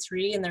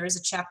 1893. And there is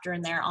a chapter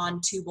in there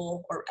on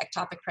tubal or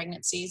ectopic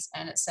pregnancies.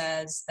 And it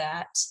says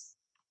that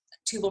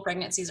tubal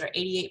pregnancies are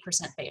 88%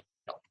 fatal.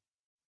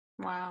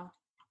 Wow.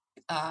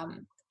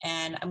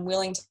 And I'm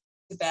willing to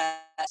bet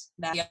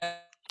that the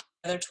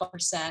other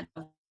 12%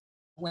 of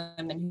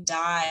women who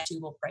die of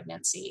tubal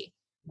pregnancy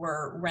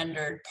were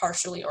rendered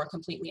partially or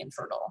completely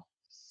infertile.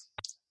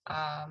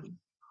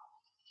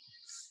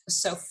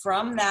 So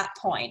from that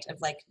point of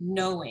like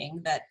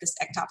knowing that this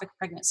ectopic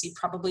pregnancy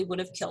probably would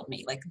have killed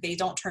me, like they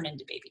don't turn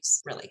into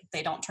babies, really.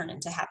 They don't turn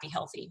into happy,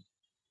 healthy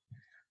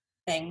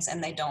things,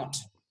 and they don't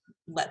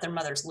let their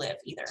mothers live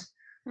either.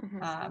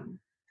 Mm-hmm.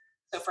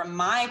 So from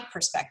my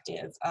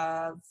perspective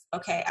of,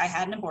 okay, I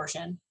had an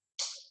abortion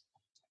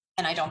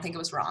and I don't think it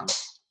was wrong.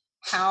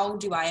 How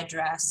do I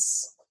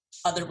address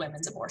other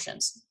women's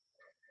abortions?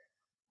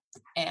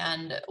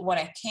 And what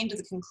I came to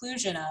the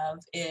conclusion of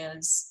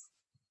is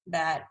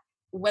that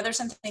whether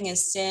something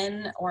is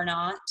sin or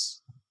not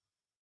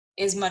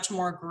is much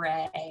more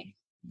gray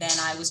than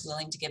I was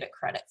willing to give it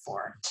credit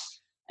for.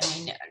 I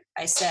mean,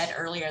 I said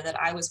earlier that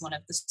I was one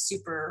of the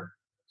super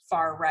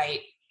far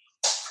right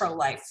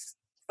pro-life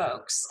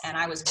folks, and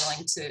I was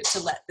willing to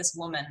let this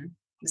woman,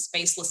 this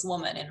faceless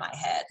woman in my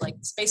head, like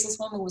this faceless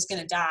woman was going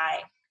to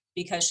die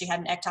because she had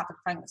an ectopic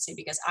pregnancy,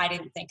 because I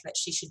didn't think that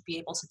she should be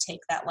able to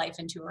take that life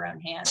into her own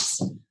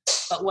hands.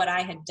 But what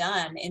I had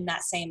done in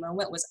that same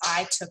moment was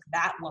I took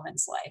that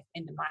woman's life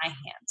into my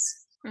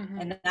hands. Mm-hmm.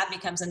 And that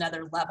becomes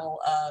another level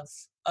of,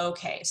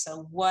 okay,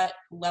 so what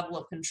level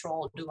of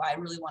control do I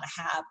really want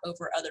to have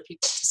over other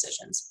people's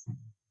decisions?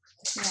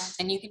 Yeah.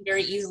 And you can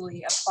very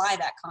easily apply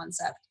that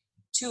concept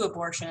to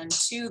abortion,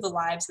 to the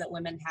lives that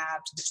women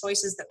have, to the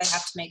choices that they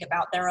have to make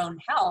about their own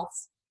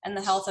health and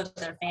the health of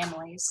their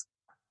families.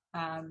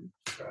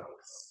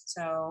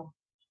 So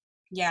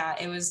yeah,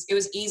 it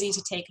was easy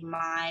to take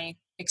my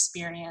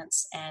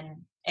experience and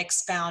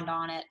expound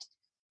on it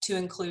to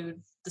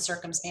include the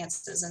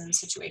circumstances and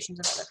situations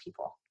of other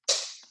people.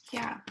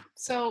 Yeah.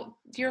 So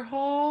your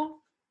whole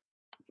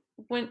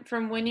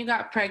from when you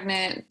got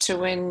pregnant to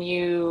when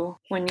you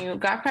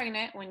got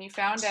pregnant, when you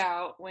found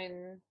out,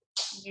 when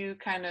you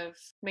kind of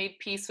made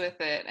peace with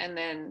it, and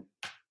then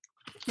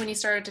when you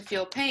started to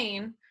feel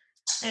pain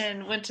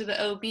and went to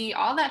the OB,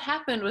 all that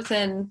happened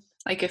within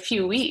like a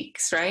few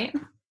weeks, right?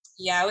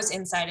 Yeah, I was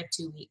inside of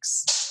 2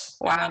 weeks.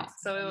 Wow.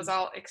 So it was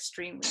all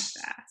extremely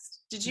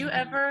fast. Did you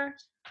ever,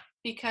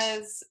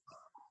 because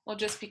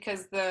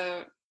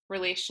the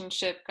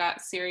relationship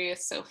got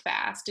serious so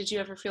fast, did you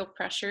ever feel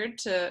pressured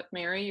to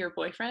marry your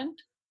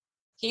boyfriend?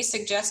 He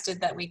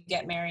suggested that we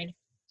get married.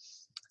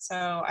 So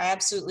I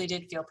absolutely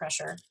did feel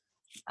pressure.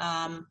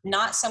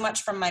 Not so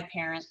much from my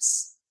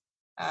parents.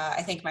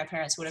 I think my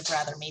parents would have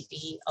rather me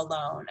be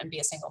alone and be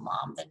a single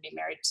mom than be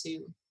married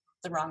to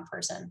the wrong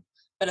person.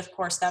 But of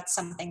course, that's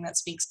something that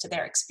speaks to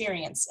their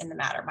experience in the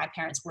matter. My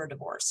parents were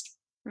divorced,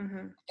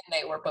 and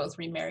they were both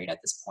remarried at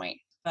this point.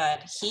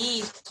 But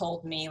he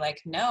told me,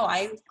 like, no,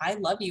 I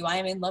love you. I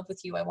am in love with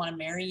you. I want to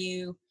marry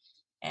you.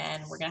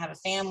 And we're going to have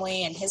a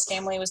family. And his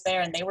family was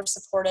there, and they were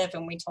supportive.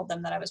 And we told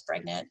them that I was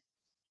pregnant.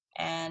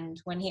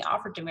 And when he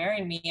offered to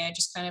marry me, I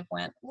just kind of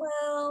went,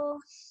 well,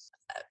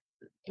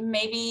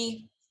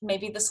 maybe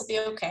this will be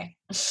okay.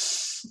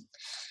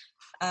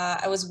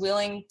 I was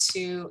willing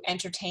to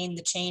entertain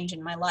the change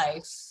in my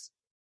life.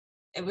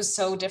 It was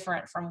so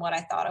different from what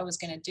I thought I was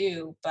going to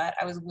do, but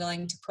I was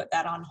willing to put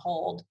that on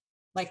hold.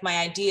 Like my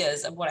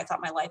ideas of what I thought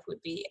my life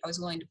would be, I was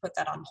willing to put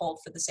that on hold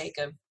for the sake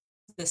of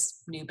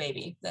this new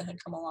baby that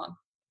had come along.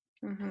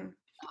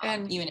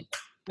 And even if it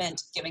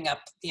meant giving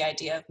up the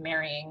idea of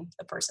marrying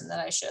the person that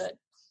I should,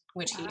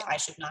 which I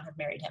should not have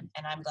married him,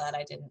 and I'm glad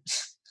I didn't.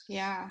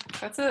 Yeah,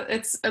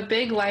 it's a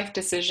big life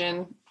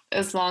decision,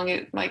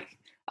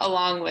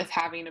 along with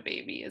having a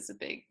baby is a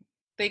big,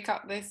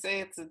 they say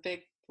it's a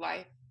big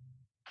life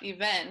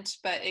event,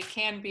 but it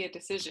can be a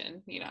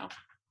decision, you know.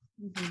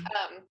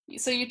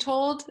 So you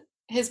told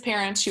his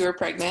parents you were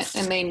pregnant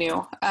and they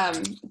knew.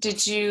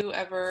 Did you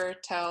ever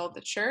tell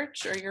the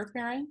church or your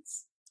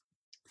parents?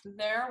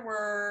 There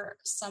were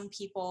some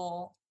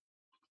people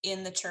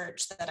in the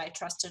church that I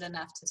trusted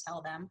enough to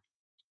tell them.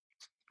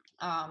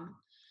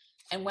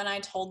 And when I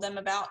told them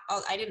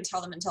I didn't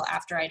tell them until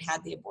after I'd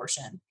had the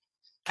abortion.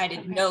 I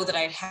didn't know that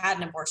I'd had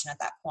an abortion at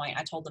that point.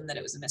 I told them that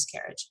it was a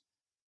miscarriage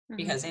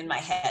because in my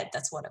head,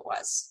 that's what it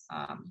was.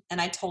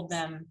 And I told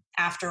them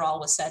after all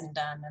was said and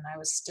done, and I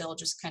was still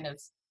just kind of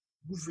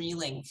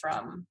reeling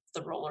from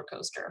the roller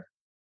coaster.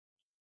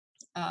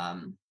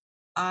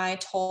 I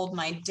told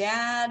my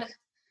dad,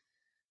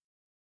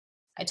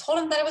 I told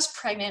him that I was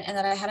pregnant and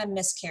that I had a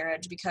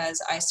miscarriage because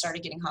I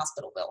started getting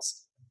hospital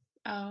bills.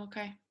 Oh,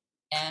 okay.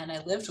 And I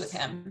lived with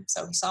him,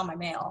 so he saw my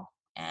mail.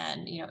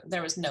 And, you know,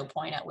 there was no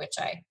point at which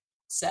I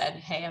said,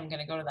 hey, I'm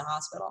going to go to the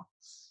hospital.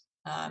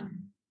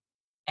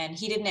 And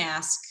he didn't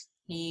ask.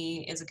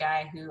 He is a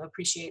guy who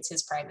appreciates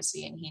his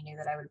privacy, and he knew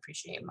that I would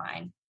appreciate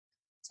mine.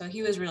 So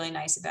he was really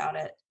nice about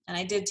it. And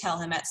I did tell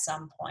him at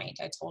some point,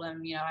 I told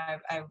him, you know,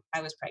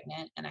 I was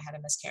pregnant and I had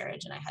a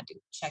miscarriage and I had to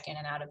check in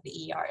and out of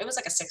the ER. It was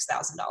like a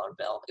 $6,000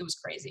 bill. It was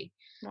crazy.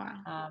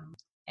 Wow.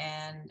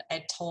 And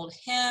I told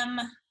him,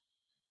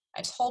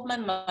 I told my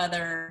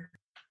mother,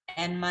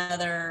 and my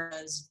mother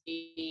was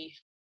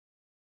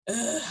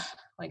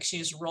like she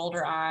just rolled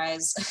her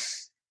eyes.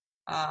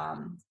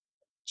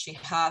 She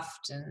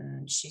huffed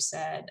and she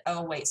said,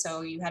 oh, wait,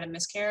 so you had a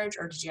miscarriage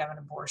or did you have an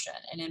abortion?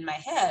 And in my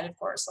head, of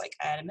course, like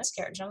I had a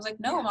miscarriage. And I was like,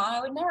 no, Mom, I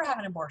would never have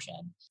an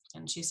abortion.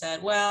 And she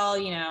said, well,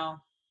 you know,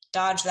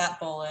 dodge that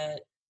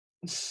bullet.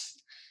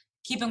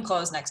 Keep them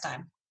closed next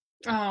time.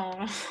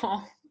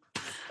 Oh.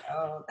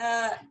 So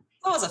that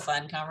was a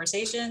fun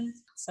conversation.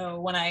 So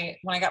when I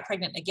got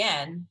pregnant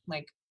again,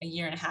 like a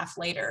year and a half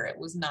later, it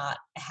was not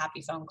a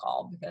happy phone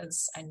call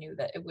because I knew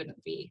that it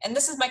wouldn't be. And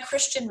this is my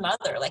Christian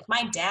mother. Like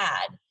my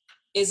dad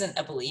isn't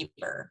a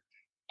believer.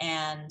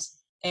 And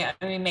I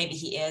mean, maybe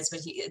he is,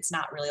 but it's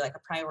not really like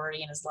a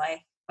priority in his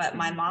life. But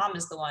my mom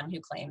is the one who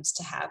claims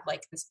to have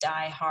like this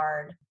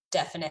diehard,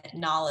 definite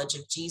knowledge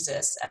of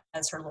Jesus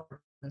as her Lord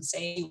and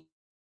Savior.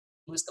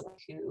 He was the one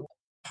who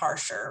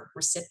harsher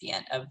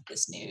recipient of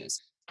this news.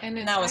 And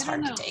that was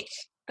hard to take.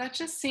 That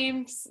just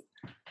seems,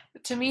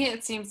 to me,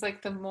 it seems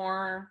like the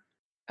more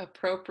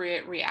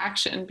appropriate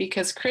reaction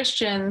because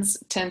Christians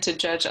tend to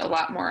judge a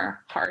lot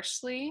more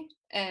harshly.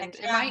 And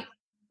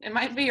it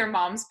might be your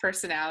mom's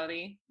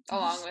personality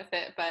along with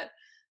it. But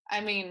I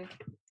mean,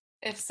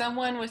 if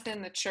someone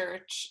within the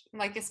church,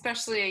 like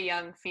especially a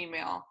young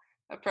female,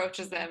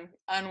 approaches them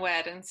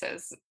unwed and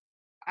says,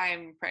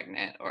 I'm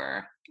pregnant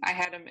or I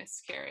had a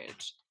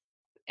miscarriage,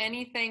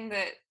 anything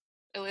that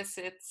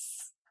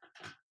elicits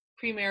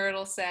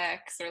premarital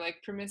sex or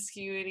like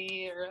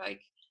promiscuity or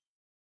like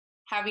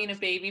having a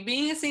baby,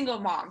 being a single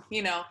mom,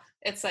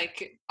 it's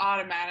like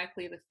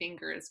automatically the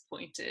finger is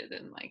pointed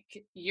and like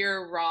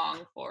you're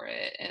wrong for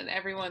it and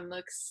everyone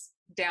looks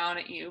down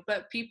at you.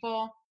 But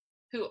people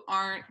who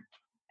aren't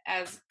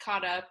as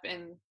caught up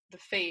in the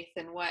faith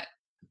and what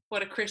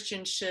a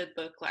Christian should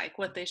look like,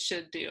 what they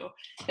should do,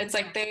 it's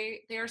like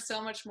they are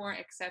so much more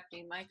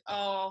accepting, like,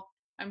 oh,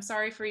 I'm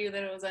sorry for you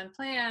that it was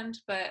unplanned,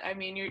 but I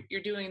mean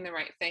you're doing the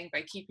right thing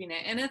by keeping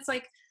it. And it's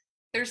like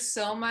there's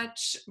so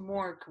much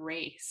more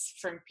grace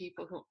from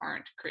people who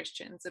aren't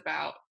Christians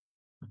about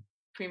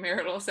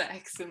premarital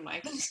sex and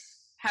like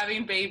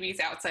having babies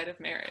outside of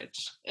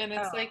marriage. And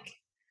it's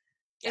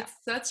it's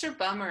such a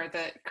bummer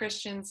that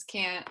Christians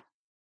can't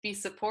be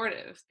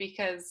supportive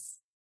because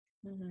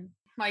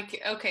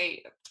like,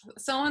 okay,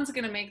 someone's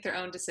going to make their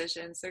own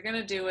decisions. They're going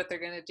to do what they're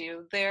going to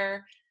do.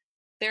 Their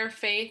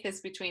faith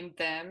is between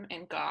them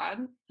and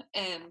God.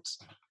 And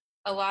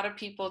a lot of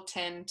people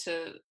tend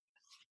to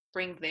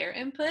bring their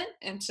input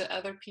into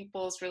other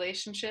people's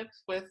relationship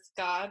with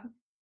God.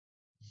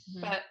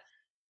 But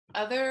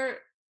other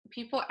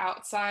people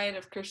outside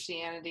of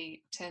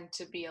Christianity tend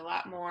to be a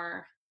lot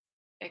more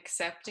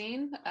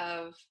accepting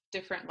of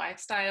different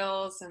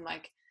lifestyles and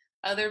like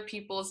other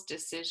people's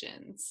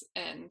decisions.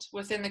 And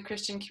within the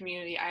Christian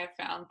community, I have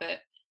found that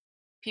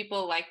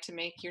people like to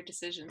make your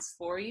decisions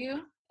for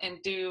you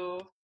and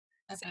do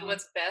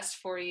what's best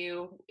for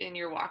you in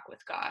your walk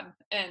with God.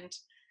 And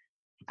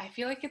I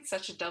feel like it's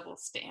such a double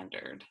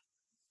standard.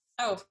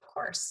 Oh, of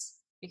course,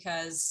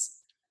 because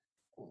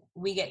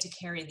we get to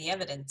carry the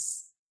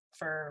evidence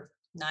for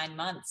 9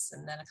 months,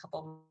 and then a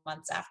couple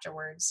months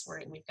afterwards,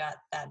 we've got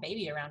that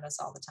baby around us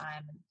all the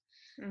time.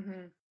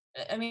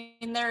 I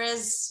mean,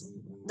 there's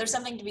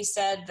something to be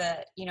said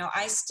that,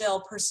 I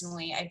still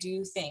personally, I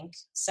do think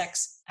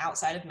sex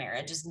outside of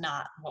marriage is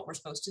not what we're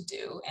supposed to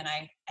do. And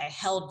I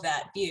held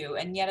that view.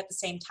 And yet at the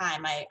same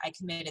time, I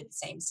committed the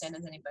same sin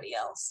as anybody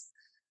else.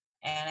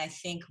 And I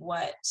think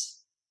what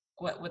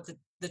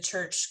the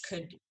church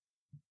could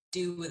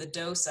do with a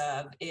dose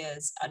of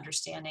is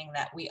understanding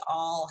that we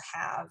all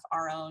have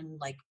our own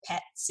like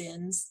pet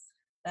sins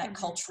that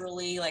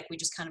culturally, like we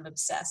just kind of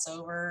obsess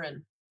over.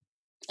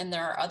 And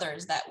there are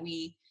others that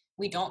we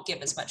don't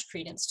give as much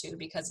credence to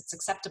because it's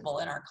acceptable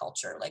in our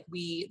culture. Like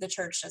the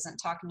church doesn't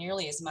talk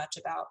nearly as much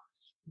about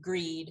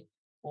greed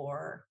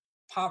or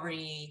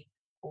poverty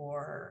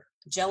or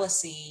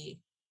jealousy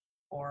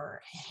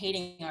or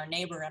hating our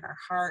neighbor in our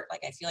heart.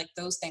 Like, I feel like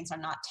those things are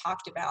not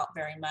talked about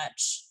very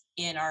much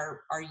in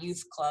our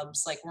youth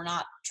clubs. Like, we're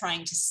not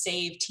trying to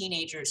save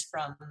teenagers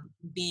from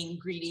being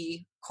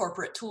greedy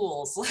corporate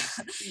tools.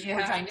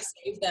 We're trying to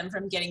save them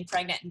from getting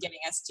pregnant and getting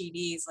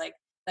STDs. Like,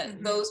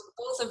 both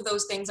of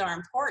those things are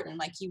important.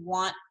 Like, you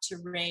want to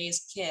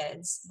raise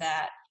kids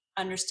that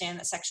understand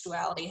that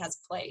sexuality has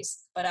a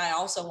place, but I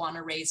also want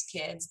to raise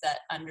kids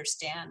that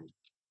understand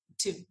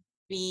to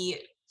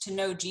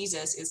know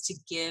Jesus is to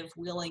give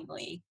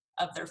willingly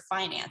of their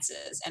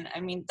finances. And I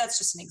mean, that's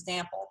just an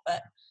example,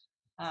 but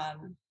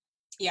I'm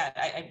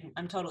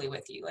totally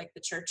with you. Like,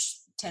 the church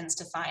tends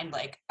to find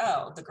like,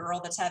 oh, the girl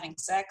that's having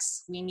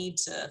sex, we need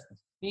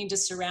to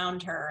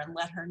surround her and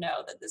let her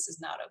know that this is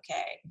not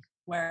okay.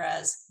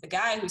 Whereas the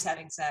guy who's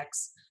having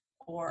sex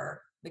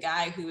or the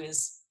guy who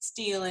is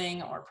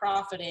stealing or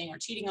profiting or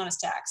cheating on his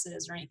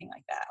taxes or anything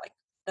like that, like,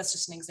 that's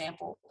just an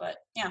example. But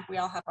yeah, we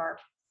all have our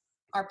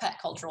pet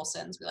cultural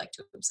sins we like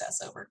to obsess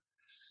over.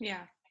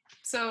 Yeah.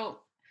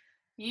 So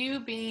you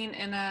being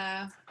in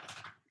a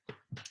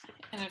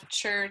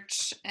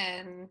church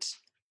and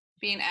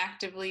being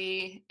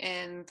actively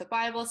in the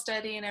Bible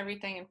study and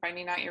everything and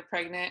finding out you're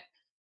pregnant,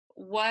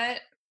 what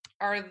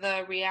are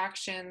the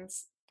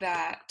reactions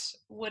that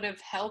would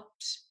have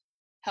helped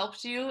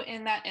you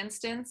in that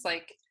instance?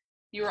 Like,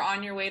 you were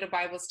on your way to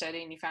Bible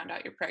study and you found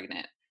out you're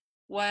pregnant.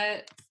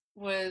 What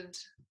would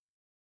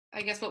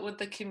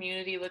the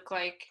community look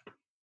like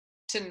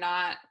to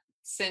not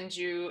send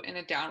you in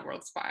a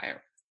downward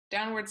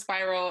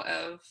spiral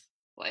of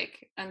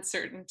like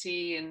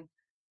uncertainty and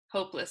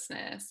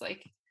hopelessness?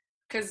 Like,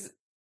 because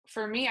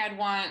for me,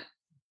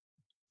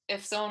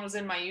 if someone was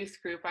in my youth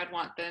group, I'd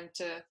want them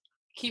to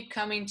keep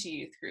coming to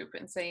youth group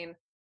and saying,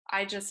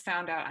 I just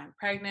found out I'm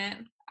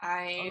pregnant.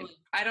 I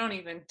don't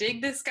even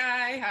dig this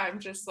guy. I'm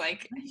just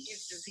like,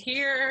 he's just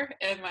here.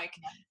 And like,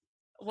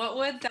 what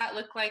would that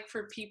look like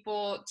for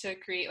people to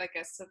create like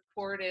a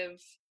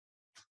supportive,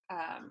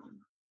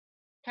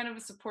 kind of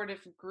a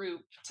supportive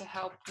group to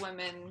help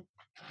women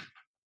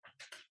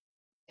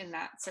in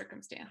that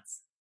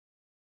circumstance?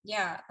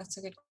 Yeah, that's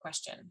a good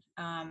question.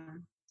 I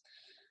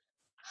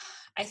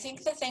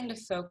think the thing to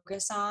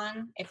focus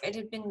on, if it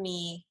had been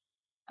me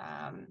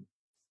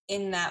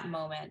in that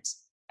moment,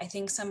 I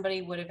think someone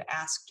should have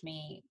asked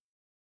me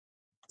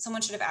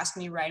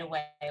right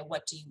away,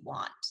 what do you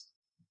want?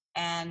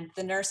 And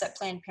the nurse at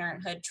Planned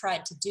Parenthood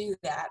tried to do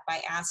that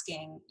by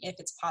asking, if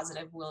it's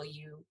positive, will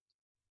you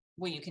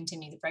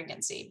continue the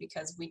pregnancy?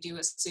 Because we do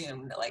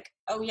assume that, like,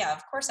 oh yeah,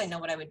 of course I know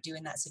what I would do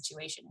in that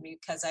situation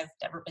because I've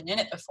never been in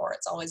it before.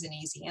 It's always an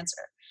easy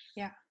answer.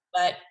 Yeah.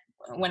 But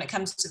when it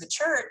comes to the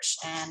church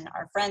and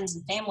our friends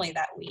and family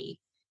that we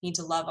need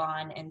to love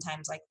on in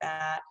times like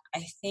that,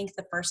 I think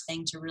the first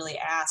thing to really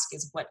ask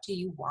is, what do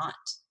you want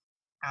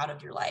out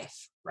of your life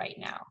right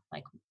now?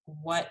 Like,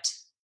 what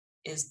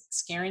is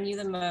scaring you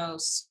the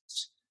most?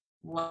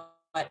 What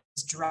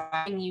is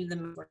driving you the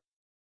most? What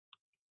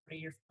are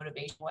your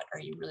motivation? What are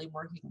you really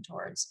working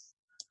towards?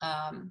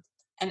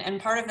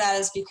 And part of that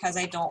is because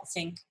I don't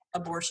think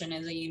abortion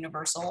is a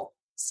universal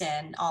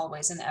sin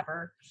always and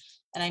ever.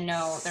 And I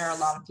know there are a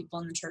lot of people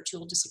in the church who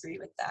will disagree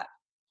with that.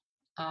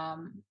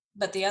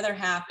 But the other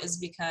half is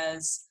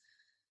because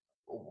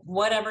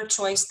whatever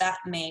choice that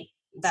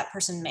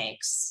person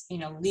makes,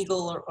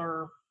 legal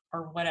or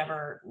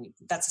whatever,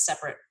 that's a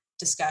separate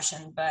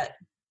discussion. But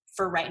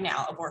for right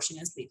now, abortion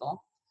is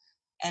legal.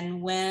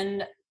 And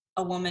when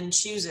a woman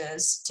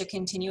chooses to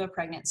continue a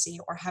pregnancy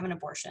or have an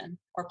abortion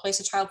or place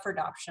a child for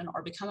adoption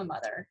or become a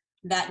mother,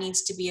 that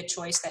needs to be a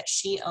choice that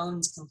she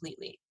owns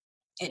completely.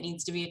 It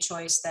needs to be a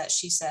choice that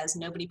she says,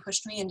 nobody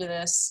pushed me into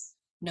this.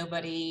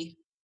 Nobody,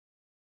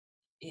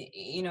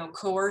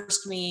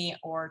 coerced me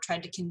or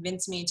tried to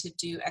convince me to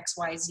do X,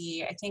 Y,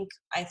 Z.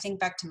 I think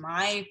back to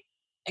my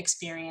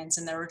experience,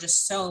 and there were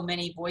just so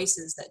many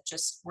voices that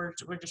just were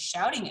just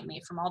shouting at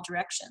me from all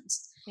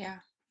directions. Yeah.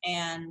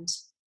 And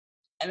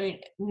I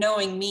mean,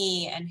 knowing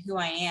me and who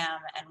I am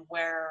and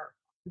where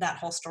that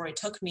whole story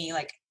took me,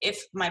 like,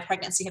 if my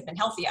pregnancy had been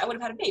healthy, I would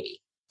have had a baby.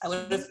 I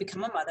would have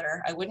become a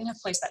mother. I wouldn't have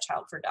placed that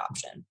child for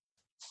adoption.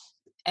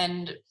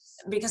 And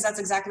because that's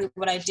exactly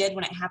what I did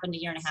when it happened a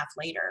year and a half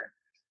later,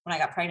 when I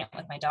got pregnant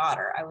with my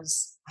daughter. I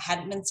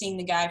hadn't been seeing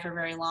the guy for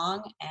very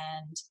long,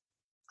 and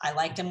I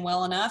liked him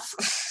well enough.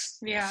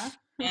 Yeah.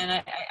 And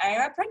I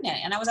got pregnant,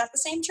 and I was at the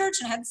same church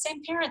and had the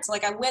same parents.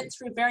 Like, I went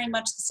through very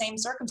much the same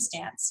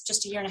circumstance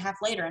just a year and a half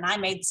later, and I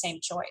made the same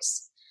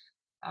choice.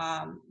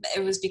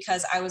 It was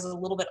because I was a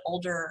little bit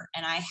older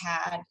and I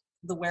had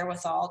the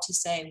wherewithal to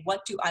say,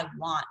 what do I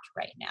want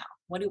right now?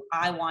 What do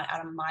I want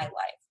out of my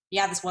life?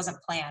 Yeah, this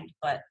wasn't planned,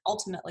 but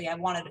ultimately I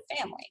wanted a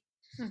family.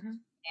 Mm-hmm.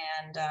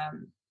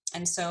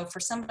 And so for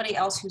somebody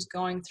else who's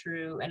going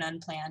through an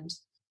unplanned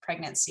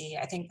pregnancy,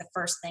 I think the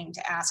first thing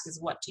to ask is,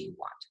 what do you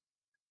want?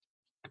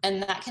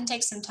 And that can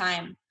take some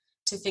time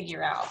to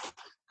figure out.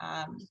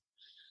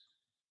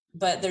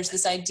 But there's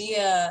this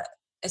idea,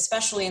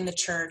 especially in the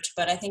church,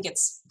 but I think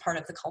it's part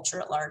of the culture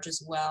at large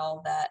as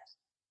well, that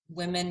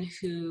women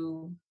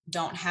who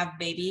don't have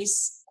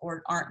babies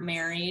or aren't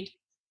married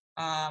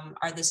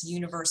are this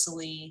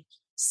universally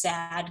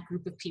sad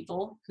group of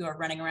people who are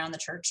running around the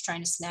church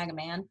trying to snag a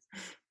man.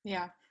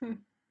 Yeah.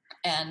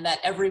 And that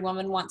every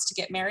woman wants to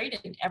get married,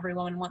 and every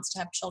woman wants to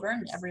have children,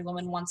 and every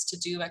woman wants to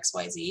do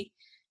XYZ.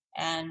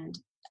 And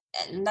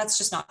that's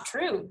just not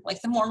true.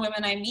 Like, the more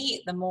women I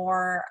meet, the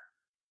more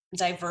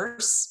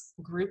diverse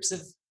groups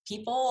of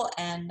people,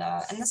 and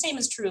the same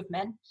is true of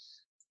men.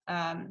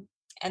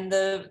 And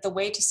the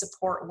way to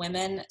support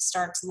women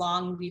starts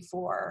long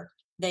before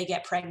they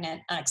get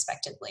pregnant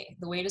unexpectedly.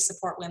 The way to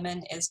support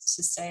women is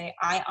to say,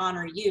 I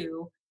honor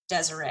you,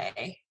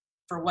 Desiree,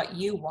 for what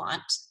you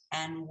want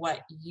and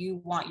what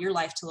you want your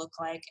life to look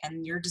like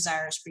and your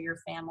desires for your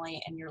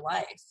family and your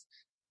life.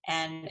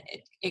 And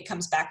it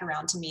comes back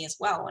around to me as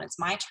well when it's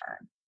my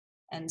turn.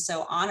 And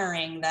so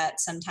honoring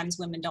that sometimes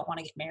women don't want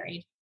to get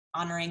married,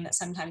 honoring that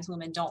sometimes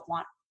women don't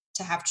want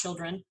to have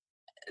children,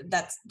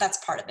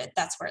 that's part of it.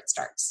 That's where it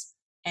starts.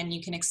 And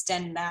you can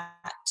extend that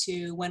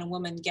to when a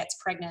woman gets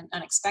pregnant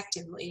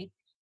unexpectedly,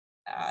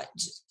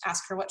 just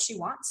ask her what she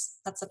wants.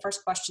 That's the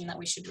first question that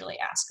we should really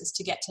ask, is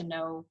to get to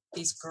know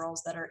these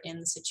girls that are in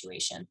the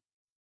situation.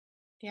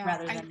 Yeah,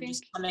 rather than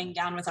just coming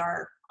down with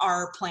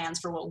our plans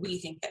for what we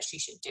think that she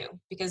should do,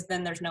 because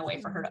then there's no way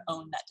for her to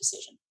own that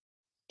decision.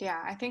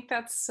 Yeah, I think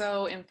that's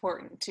so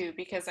important too,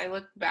 because I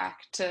look back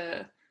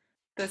to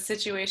the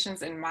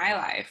situations in my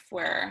life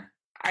where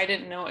I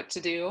didn't know what to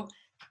do.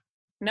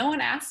 No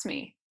one asked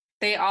me.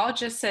 They all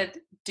just said,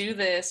 do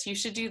this, you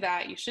should do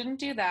that, you shouldn't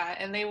do that.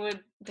 And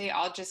they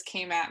all just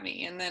came at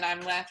me. And then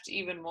I'm left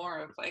even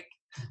more of like,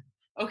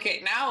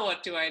 okay, now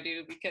what do I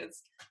do?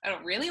 Because I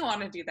don't really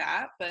want to do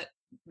that, but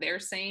they're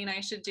saying I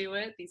should do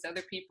it. These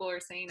other people are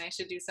saying I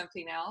should do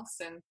something else.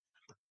 And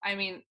I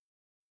mean,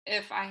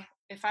 if I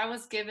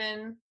was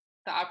given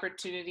the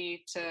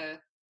opportunity to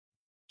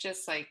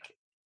just like,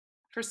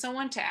 for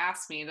someone to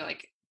ask me to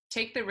like,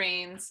 take the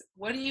reins,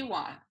 what do you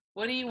want?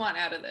 What do you want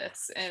out of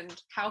this?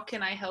 And how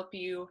can I help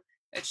you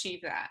achieve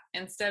that?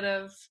 Instead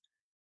of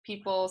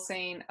people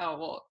saying, oh,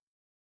 well,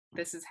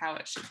 this is how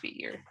it should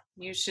be, or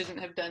you shouldn't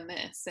have done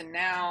this, and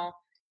now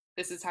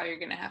this is how you're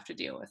going to have to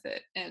deal with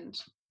it. And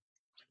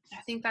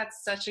I think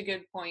that's such a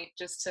good point,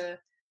 just to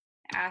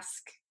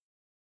ask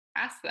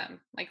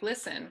them, like,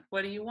 listen,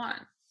 what do you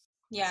want?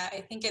 Yeah,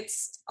 I think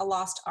it's a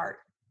lost art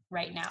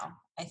right now.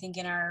 I think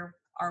in our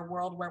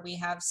world where we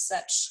have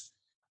such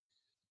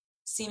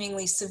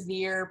seemingly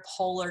severe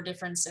polar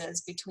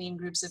differences between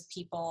groups of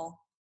people.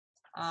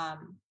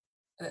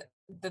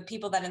 The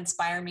people that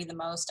inspire me the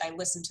most, I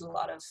listen to a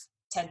lot of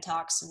TED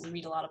Talks and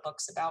read a lot of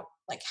books about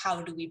like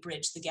how do we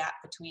bridge the gap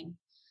between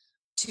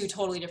two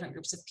totally different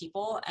groups of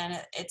people, and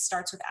it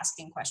starts with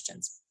asking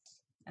questions.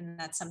 And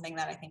that's something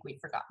that I think we've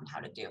forgotten how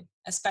to do,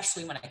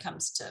 especially when it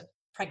comes to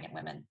pregnant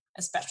women,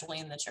 especially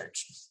in the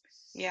church.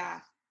 Yeah,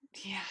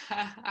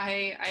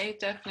 I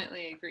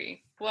definitely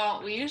agree.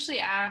 Well, we usually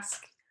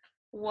ask,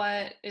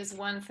 what is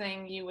one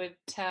thing you would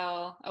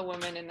tell a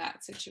woman in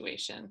that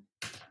situation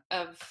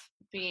of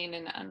being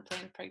in an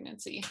unplanned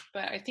pregnancy?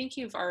 But I think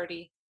you've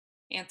already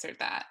answered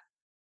that.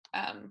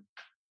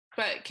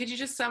 But could you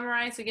just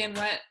summarize again,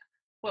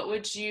 what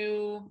would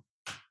you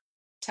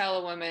tell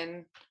a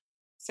woman?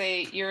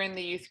 Say you're in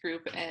the youth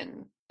group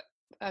and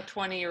a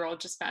 20-year-old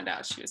just found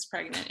out she was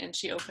pregnant and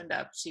she opened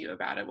up to you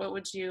about it. What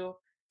would you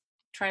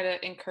try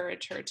to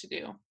encourage her to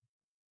do?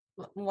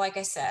 Like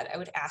I said, I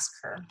would ask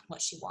her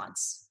what she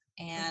wants.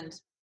 And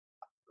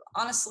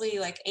honestly,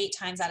 like 8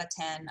 times out of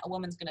 10, a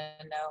woman's going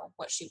to know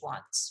what she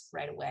wants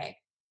right away.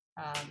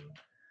 I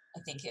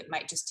think it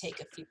might just take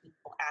a few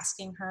people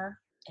asking her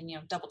and,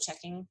 double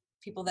checking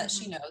people that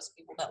she knows,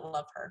 people that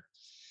love her.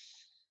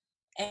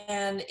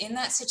 And in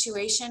that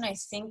situation, I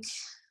think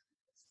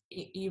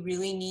you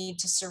really need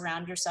to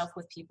surround yourself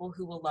with people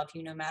who will love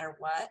you no matter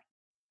what.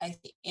 I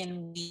think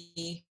in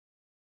the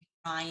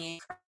trying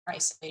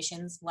crisis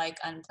situations like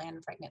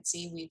unplanned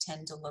pregnancy, we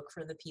tend to look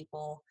for the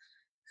people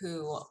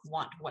who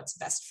want what's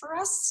best for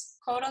us,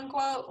 quote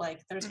unquote.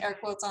 Like there's air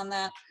quotes on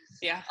that.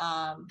 Yeah.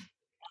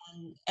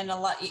 And a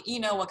lot,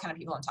 what kind of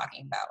people I'm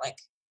talking about. Like,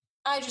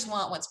 I just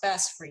want what's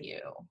best for you.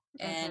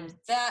 And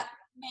that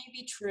may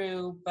be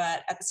true,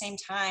 but at the same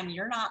time,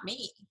 you're not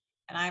me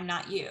and I'm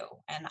not you.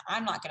 And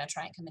I'm not going to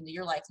try and come into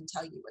your life and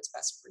tell you what's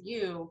best for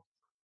you.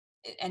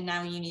 And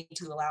now you need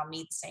to allow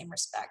me the same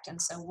respect.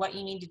 And so what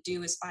you need to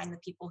do is find the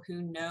people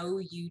who know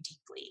you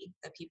deeply,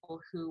 the people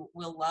who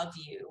will love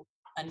you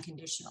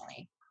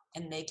unconditionally,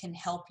 and they can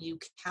help you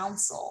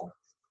counsel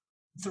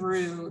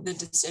through the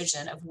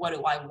decision of what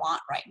do I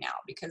want right now.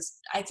 Because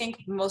I think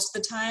most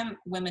of the time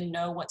women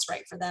know what's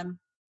right for them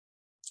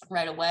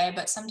right away,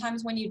 but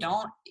sometimes when you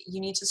don't, you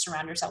need to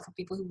surround yourself with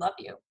people who love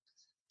you,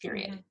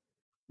 period.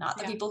 Not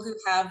the people who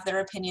have their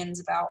opinions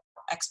about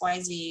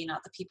XYZ,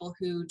 not the people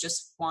who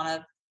just want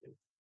to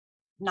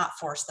not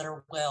force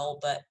their will,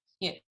 but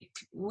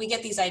we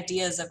get these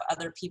ideas of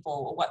other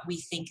people, what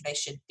we think they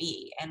should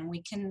be, and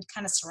we can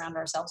kind of surround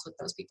ourselves with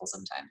those people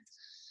sometimes.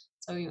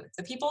 So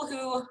the people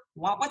who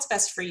want what's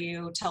best for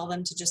you, tell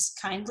them to just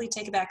kindly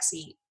take a back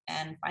seat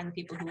and find the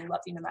people who will love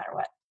you no matter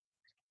what.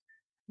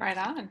 Right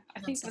on. I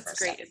think that's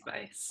great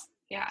advice.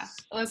 Yeah.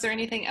 Well, is there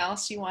anything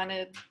else you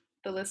wanted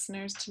the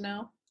listeners to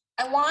know?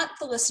 I want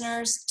the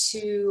listeners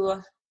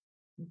to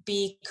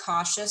be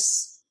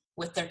cautious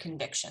with their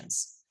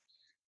convictions.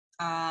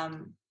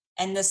 And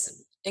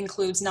this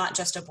includes not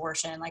just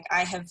abortion. Like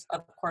I've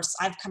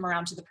come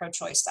around to the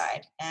pro-choice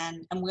side,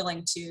 and I'm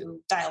willing to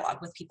dialogue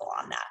with people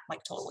on that, like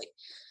totally.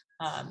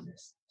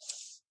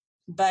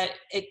 But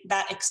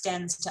that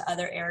extends to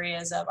other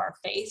areas of our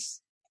faith,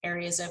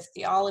 areas of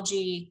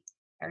theology,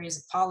 areas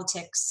of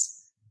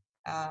politics.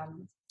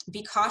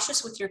 Be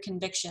cautious with your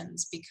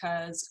convictions,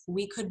 because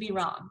we could be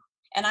wrong.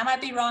 And I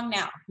might be wrong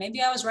now.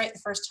 Maybe I was right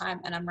the first time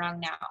and I'm wrong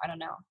now. I don't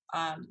know.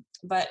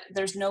 But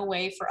there's no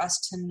way for us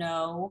to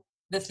know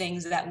the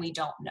things that we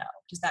don't know.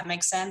 Does that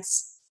make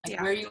sense?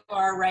 Like where you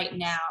are right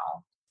now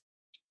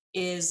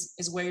is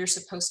where you're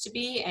supposed to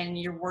be, and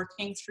you're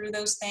working through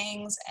those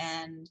things.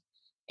 And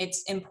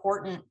it's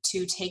important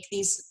to take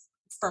these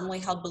firmly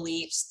held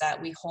beliefs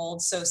that we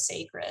hold so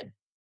sacred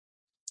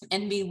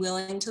and be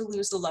willing to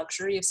lose the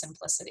luxury of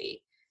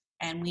simplicity.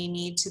 And we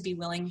need to be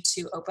willing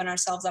to open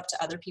ourselves up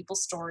to other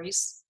people's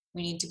stories.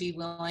 We need to be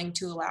willing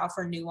to allow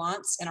for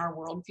nuance in our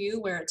worldview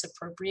where it's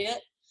appropriate.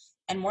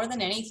 And more than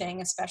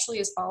anything, especially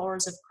as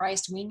followers of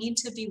Christ, we need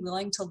to be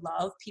willing to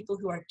love people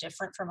who are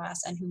different from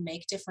us and who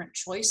make different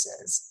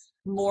choices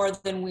more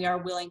than we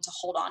are willing to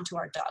hold on to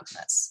our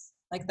dogmas.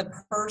 Like the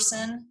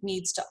person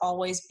needs to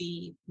always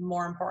be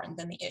more important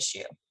than the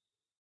issue.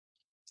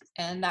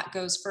 And that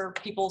goes for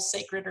people,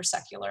 sacred or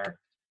secular,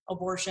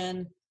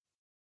 abortion,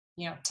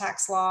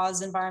 tax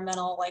laws,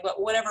 environmental, like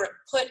whatever,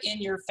 put in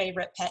your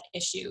favorite pet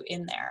issue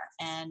in there.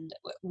 And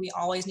we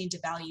always need to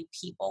value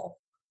people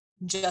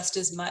just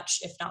as much,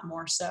 if not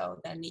more so,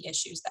 than the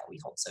issues that we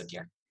hold so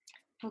dear.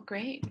 Well,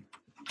 great.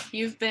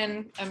 You've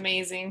been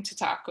amazing to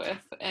talk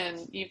with,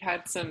 and you've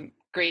had some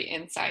great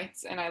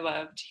insights, and I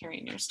loved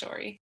hearing your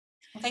story.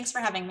 Well, thanks for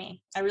having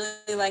me. I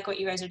really like what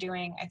you guys are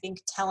doing. I think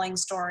telling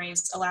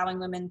stories, allowing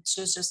women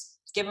to just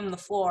give them the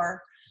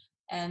floor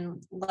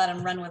and let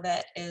them run with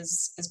it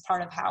is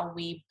part of how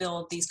we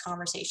build these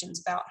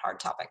conversations about hard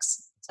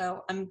topics.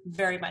 So I'm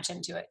very much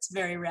into it. It's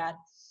very rad.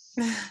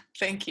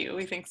 Thank you.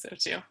 We think so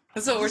too.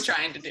 That's what we're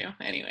trying to do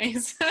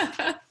anyways.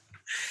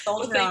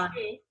 Well,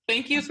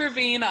 thank you for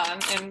being on,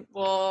 and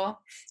we'll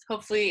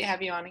hopefully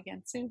have you on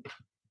again soon.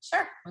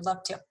 Sure. We'd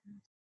love to.